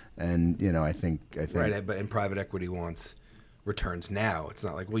 clearly. And, you know, I think right, but in private equity wants returns now. It's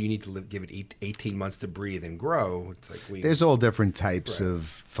not like, well, you need to give it 18 months to breathe and grow. It's like there's all different types of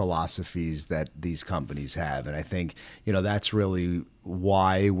philosophies that these companies have, and I think, you know, that's really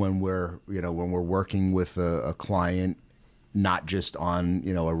why when we're working with a client, not just on,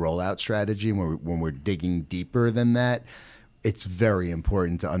 you know, a rollout strategy, when we're digging deeper than that, it's very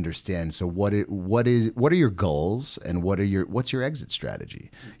important to understand. So what are your goals, and what's your exit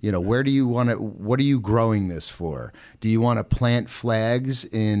strategy? You know, what are you growing this for? Do you want to plant flags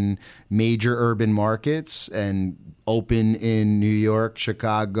in major urban markets and open in New York,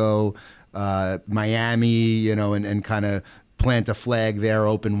 Chicago, Miami, you know, and kind of plant a flag there,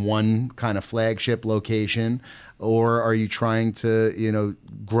 open one kind of flagship location? Or are you trying to, you know,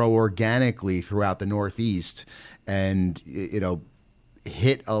 grow organically throughout the Northeast and, you know,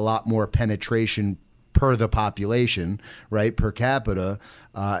 hit a lot more penetration per the population, right, per capita,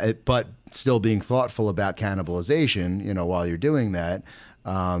 but still being thoughtful about cannibalization, you know, while you're doing that.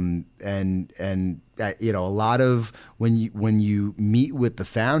 And you know, a lot of when you meet with the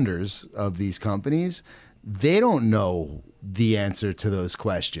founders of these companies, they don't know the answer to those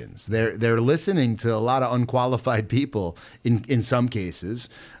questions. They're listening to a lot of unqualified people in some cases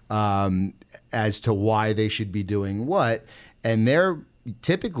as to why they should be doing what, and they're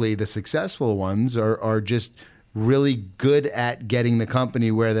typically the successful ones are just really good at getting the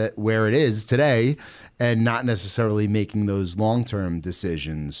company where it is today, and not necessarily making those long-term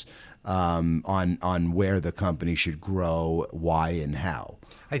decisions on where the company should grow, why, and how.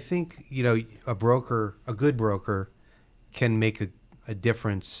 I think, you know, a good broker can make a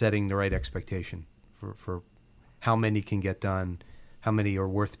difference setting the right expectation for how many can get done, how many are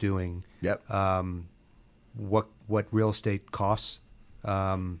worth doing. Yep. What real estate costs.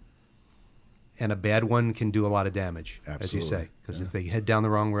 And a bad one can do a lot of damage, Absolutely. as you say, because if they head down the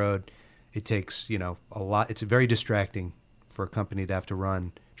wrong road, it takes, you know, a lot. It's very distracting for a company to have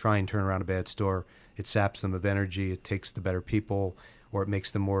to try and turn around a bad store. It saps them of energy. It takes the better people, or it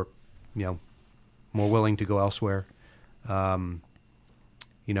makes them more, you know, more willing to go elsewhere. You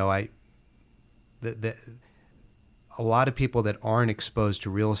know, a lot of people that aren't exposed to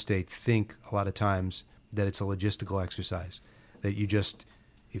real estate think a lot of times that it's a logistical exercise, that you just,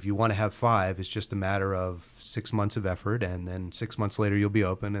 if you want to have 5, it's just a matter of 6 months of effort, and then 6 months later you'll be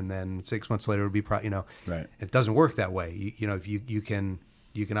open, and then 6 months later it'll be, you know, right. It doesn't work that way. You know, if you can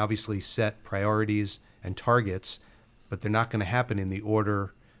obviously set priorities and targets, but they're not going to happen in the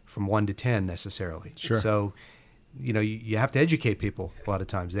order from 1 to 10 necessarily. Sure. So, you know, you have to educate people a lot of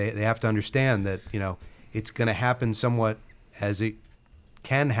times. They have to understand that, you know, it's going to happen somewhat as it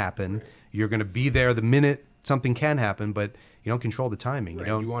can happen. You're going to be there the minute something can happen, but you don't control the timing. Right.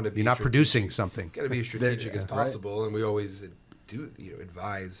 You're not producing something. Got to be as strategic as possible, and we always do, you know,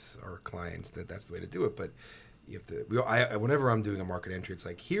 advise our clients that that's the way to do it. But you have to. Whenever I'm doing a market entry, it's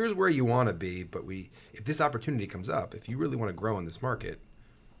like, here's where you want to be, but if this opportunity comes up, if you really want to grow in this market,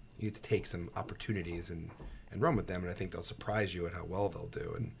 you need to take some opportunities and run with them, and I think they'll surprise you at how well they'll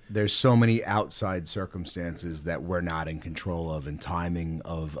do. And there's so many outside circumstances that we're not in control of, and timing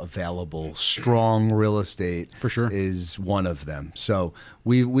of available strong real estate for sure is one of them. So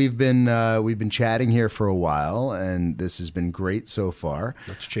we've been chatting here for a while, and this has been great so far.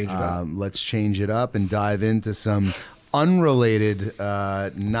 Let's change it up. Let's change it up and dive into some unrelated,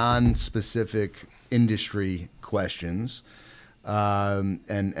 non-specific industry questions.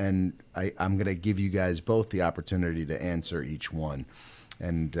 And I'm going to give you guys both the opportunity to answer each one.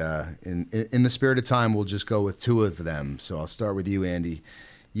 And in the spirit of time, we'll just go with 2 of them. So I'll start with you, Andy.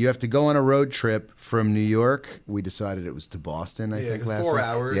 You have to go on a road trip from New York. We decided it was to Boston, I think, last 4 week.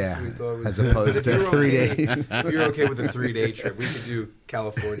 hours. Yeah, we thought it was, as opposed to 3 days. If you're okay with a 3-day trip, we could do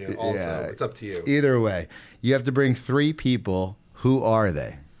California also. Yeah, it's up to you. Either way, you have to bring 3 people. Who are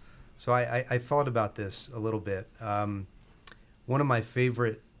they? So I thought about this a little bit. One of my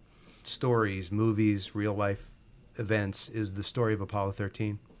favorite stories, movies, real life events, is the story of Apollo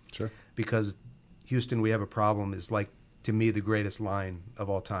 13. Sure. Because Houston, we have a problem is, like, to me, the greatest line of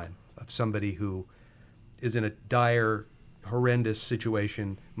all time, of somebody who is in a dire, horrendous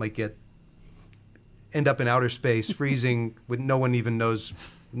situation, might end up in outer space, freezing, with no one even knows,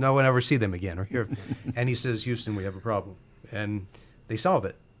 no one ever see them again or hear. And he says, Houston, we have a problem. And they solve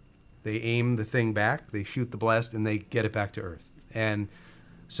it. They aim the thing back, they shoot the blast, and they get it back to Earth. And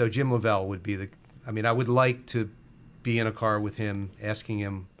so Jim Lavelle would be I would like to be in a car with him, asking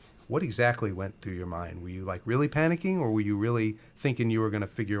him what exactly went through your mind? Were you like really panicking, or were you really thinking you were going to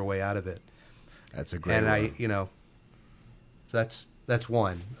figure a way out of it? That's a great And one. So that's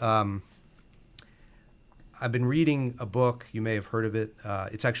one. I've been reading a book. You may have heard of it.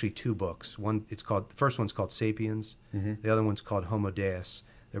 It's actually two books. The first one's called Sapiens. The other one's called Homo Deus.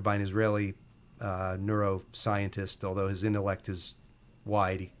 They're by an Israeli neuroscientist. Although his intellect is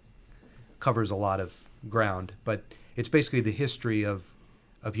wide, he covers a lot of ground. But it's basically the history of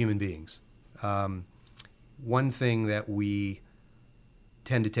human beings. One thing that we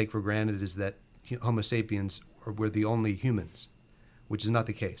tend to take for granted is that Homo sapiens were the only humans, which is not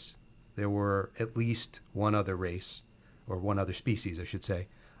the case. There were at least one other race, or one other species, I should say,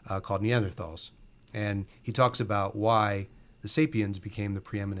 called Neanderthals. And he talks about why the sapiens became the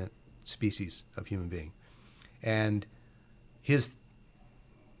preeminent species of human being. And his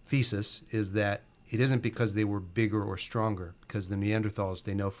thesis is that it isn't because they were bigger or stronger, because the Neanderthals,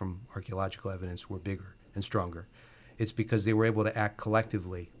 they know from archaeological evidence, were bigger and stronger. It's because they were able to act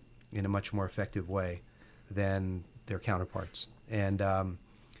collectively in a much more effective way than their counterparts. And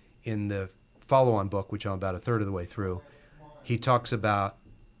in the follow-on book, which I'm about a third of the way through, he talks about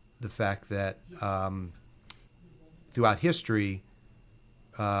the fact that throughout history,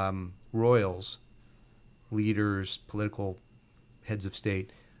 royals, leaders, political heads of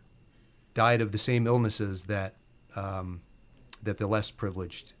state, died of the same illnesses that the less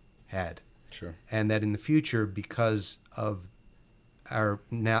privileged had. Sure. And that in the future, because of our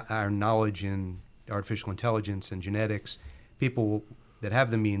knowledge in artificial intelligence and genetics, people that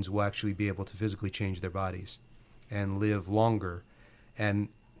have the means will actually be able to physically change their bodies and live longer. And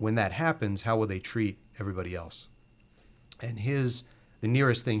when that happens, how will they treat everybody else? And the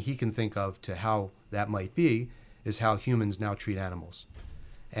nearest thing he can think of to how that might be is how humans now treat animals,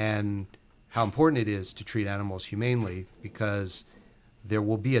 and how important it is to treat animals humanely, because there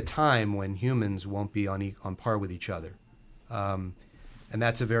will be a time when humans won't be on par with each other. And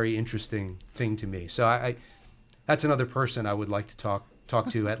that's a very interesting thing to me. So that's another person I would like to talk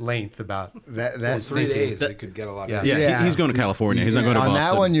to at length about. That's 3 days. They could get a lot of Yeah, he's going to California. He's not going to Boston. On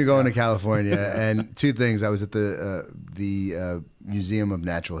that one, you're going to California. And two things. I was at the Museum of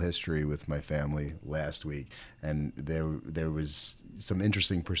Natural History with my family last week, and there was some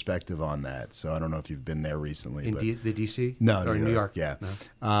interesting perspective on that. So I don't know if you've been there recently. The D.C.? No, or New York? Yeah.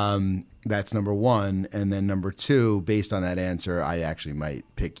 No. That's number one. And then number two, based on that answer, I actually might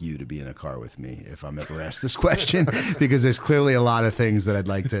pick you to be in a car with me if I'm ever asked this question, because there's clearly a lot of things that I'd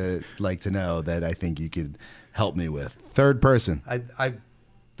like to know that I think you could help me with. Third person.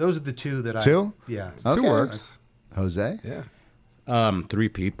 Those are the two that Two? Yeah. Okay. Two works. Jose? Yeah. 3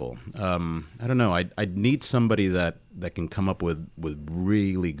 people. I don't know. I'd need somebody that can come up with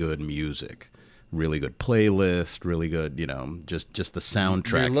really good music, really good playlist, really good, just the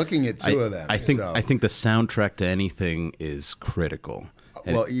soundtrack. You're looking at two of them. I think the soundtrack to anything is critical.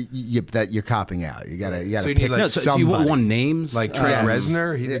 Well, you're copping out. You gotta So you pick need, like, somebody. Do you want names? Like Trent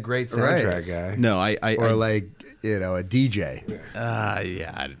Reznor, he's a great soundtrack guy. No, or like a DJ.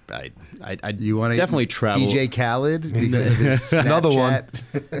 You want to definitely travel. DJ Khaled because of his Snapchat? Another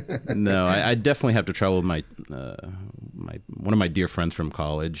one. No, I definitely have to travel with my one of my dear friends from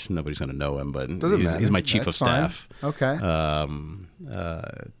college. Nobody's going to know him, but he's my chief That's of staff. fine.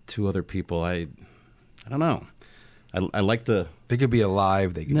 Okay. 2 other people. I don't know. I like the. They could be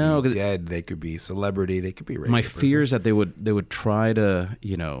alive. They could No, be 'cause- dead. They could be celebrity. They could be regular My person. fear is that they would try to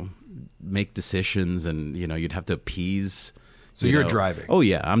make decisions, and you'd have to appease. So you're driving. Oh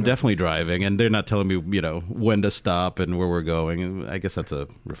yeah, I'm definitely driving, and they're not telling me when to stop and where we're going. And I guess that's a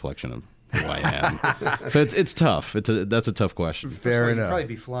reflection of who I am. So it's tough. That's a tough question. Fair You'd enough. probably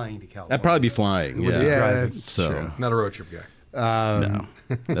be flying to California. I'd probably be flying. Yeah, Yeah, that's so true. Not a road trip guy. no,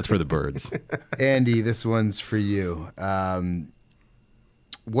 that's for the birds. Andy, this one's for you.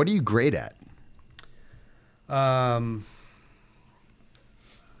 What are you great at?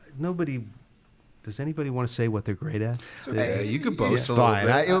 Does anybody want to say what they're great at? You could boast It's a little fine.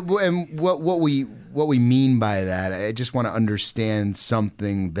 bit. And what we mean by that, I just want to understand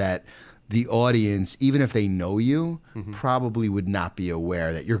something that the audience, even if they know you, probably would not be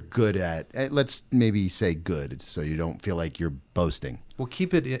aware that you're good at. Let's maybe say good, so you don't feel like you're boasting. We'll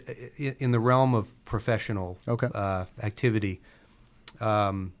keep it in the realm of professional activity.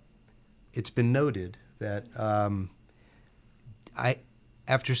 It's been noted that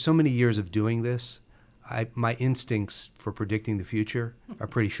after so many years of doing this, my instincts for predicting the future are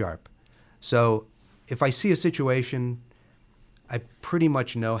pretty sharp. So if I see a situation, I pretty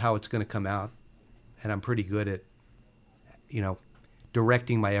much know how it's going to come out, and I'm pretty good at,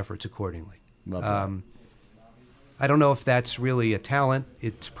 directing my efforts accordingly. Love that. I don't know if that's really a talent.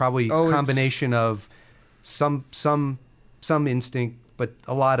 It's probably a combination of some instinct, but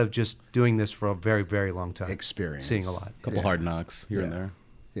a lot of just doing this for a very, very long time. Experience. Seeing a lot. A couple hard knocks here and there.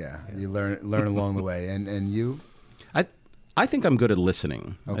 Yeah, you learn along the way. And you? I think I'm good at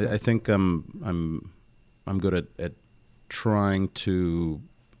listening. Okay. I think I'm good at trying to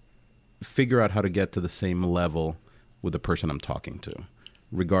figure out how to get to the same level with the person I'm talking to,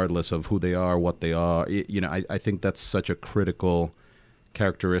 regardless of who they are, what they are. I think that's such a critical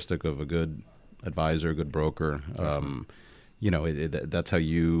characteristic of a good advisor, a good broker. That's how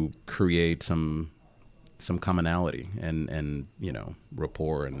you create some commonality and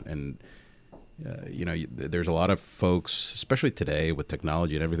rapport and there's a lot of folks, especially today with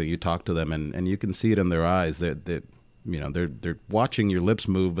technology and everything. You talk to them and you can see it in their eyes. They're watching your lips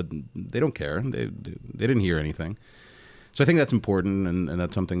move, but they don't care. They didn't hear anything. So I think that's important, and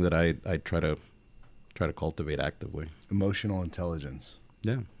that's something that I try to cultivate actively. Emotional intelligence.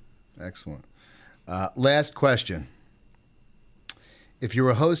 Yeah. Excellent. Last question. If you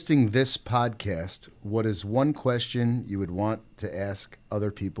were hosting this podcast, what is one question you would want to ask other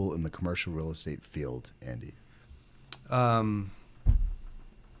people in the commercial real estate field, Andy? At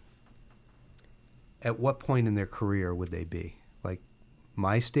what point in their career would they be? Like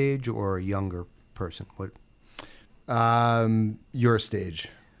my stage or a younger person? What? Your stage.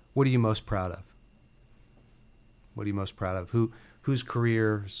 What are you most proud of? What are you most proud of? Whose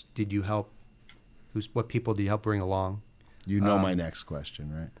careers did you help? What people did you help bring along? You know my next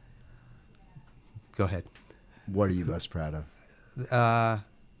question, right? Go ahead. What are you most proud of?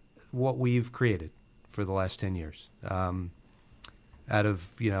 What we've created for the last 10 years. Out of,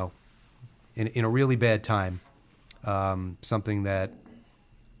 in a really bad time, a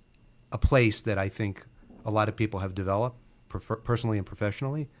place that I think a lot of people have developed, personally and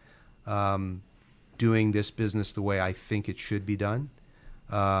professionally, doing this business the way I think it should be done,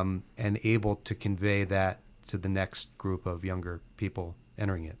 and able to convey that to the next group of younger people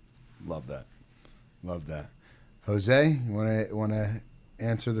entering it. Love that. Jose, you want to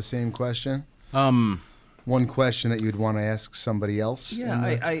answer the same question? One question that you'd want to ask somebody else in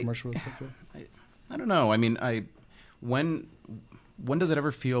the commercial real estate field? I don't know. I mean, when does it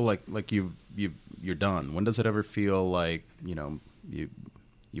ever feel like you're done? When does it ever feel like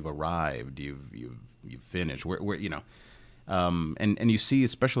you've arrived, you've finished? Where and you see,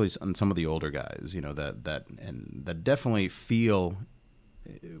 especially on some of the older guys, that definitely feel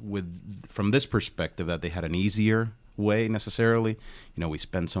from this perspective that they had an easier way necessarily. We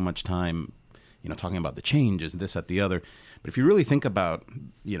spend so much time, talking about the changes, this, that, the other. But if you really think about,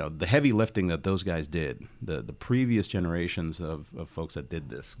 the heavy lifting that those guys did, the previous generations of folks that did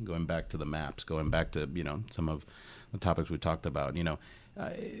this, going back to the maps, going back to, some of the topics we talked about,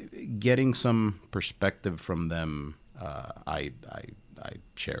 getting some perspective from them, I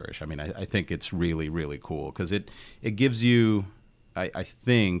cherish. I mean, I think it's really, really cool because it gives you, I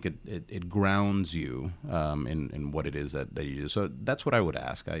think it grounds you in what it is that you do. So that's what I would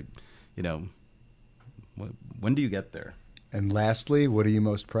ask. When do you get there? And lastly, what are you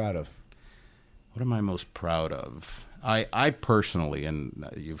most proud of? What am I most proud of? I personally, and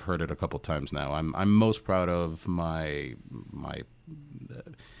you've heard it a couple times now, I'm most proud of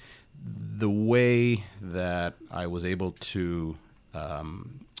the way that I was able to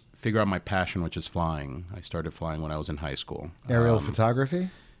figure out my passion, which is flying. I started flying when I was in high school. Aerial photography?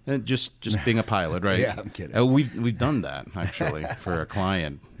 And just being a pilot, right? Yeah, I'm kidding. We've done that actually for a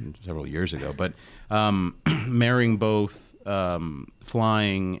client several years ago. But marrying both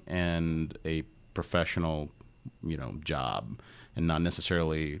flying and a professional, job, and not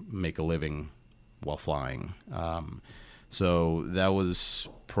necessarily make a living while flying. So that was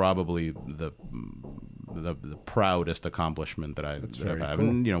probably the proudest accomplishment that I've had. Cool.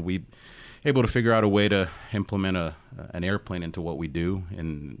 And we able to figure out a way to implement an airplane into what we do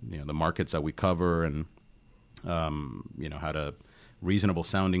in the markets that we cover, and had a reasonable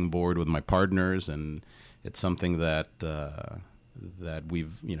sounding board with my partners, and it's something that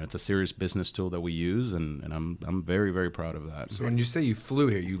we've it's a serious business tool that we use, and I'm very, very proud of that. So when you say you flew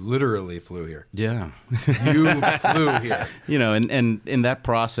here, you literally flew here. Yeah. You flew here. And in that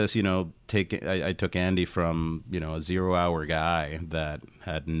process, I took Andy from, a 0-hour guy that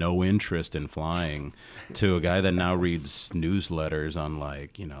had no interest in flying to a guy that now reads newsletters on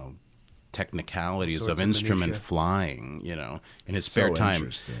technicalities of instrument flying, in his spare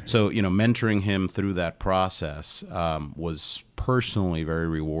time. So, mentoring him through that process was personally very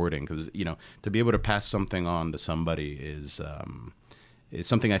rewarding because, to be able to pass something on to somebody is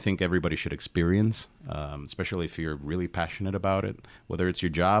something I think everybody should experience, especially if you're really passionate about it, whether it's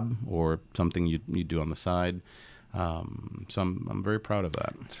your job or something you do on the side. So I'm very proud of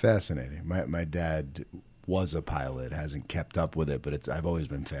that. It's fascinating. My dad was a pilot, hasn't kept up with it, but I've always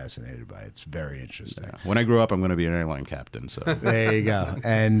been fascinated by it. It's very interesting. Yeah. When I grow up, I'm going to be an airline captain. So There you go.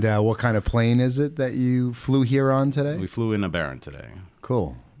 And what kind of plane is it that you flew here on today? we flew in a Baron today.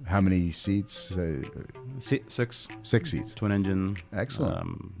 Cool. How many seats? 6 6 seats. twin engine.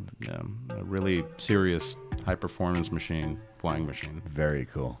 Excellent. Yeah, a really serious high performance machine, flying machine. Very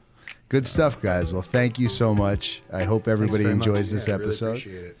cool. Good stuff, guys. Well, thank you so much. I hope everybody very much. enjoys this Yeah, I really episode.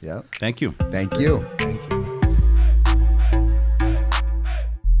 appreciate it. Yeah. Thank you. Thank you. Thank you.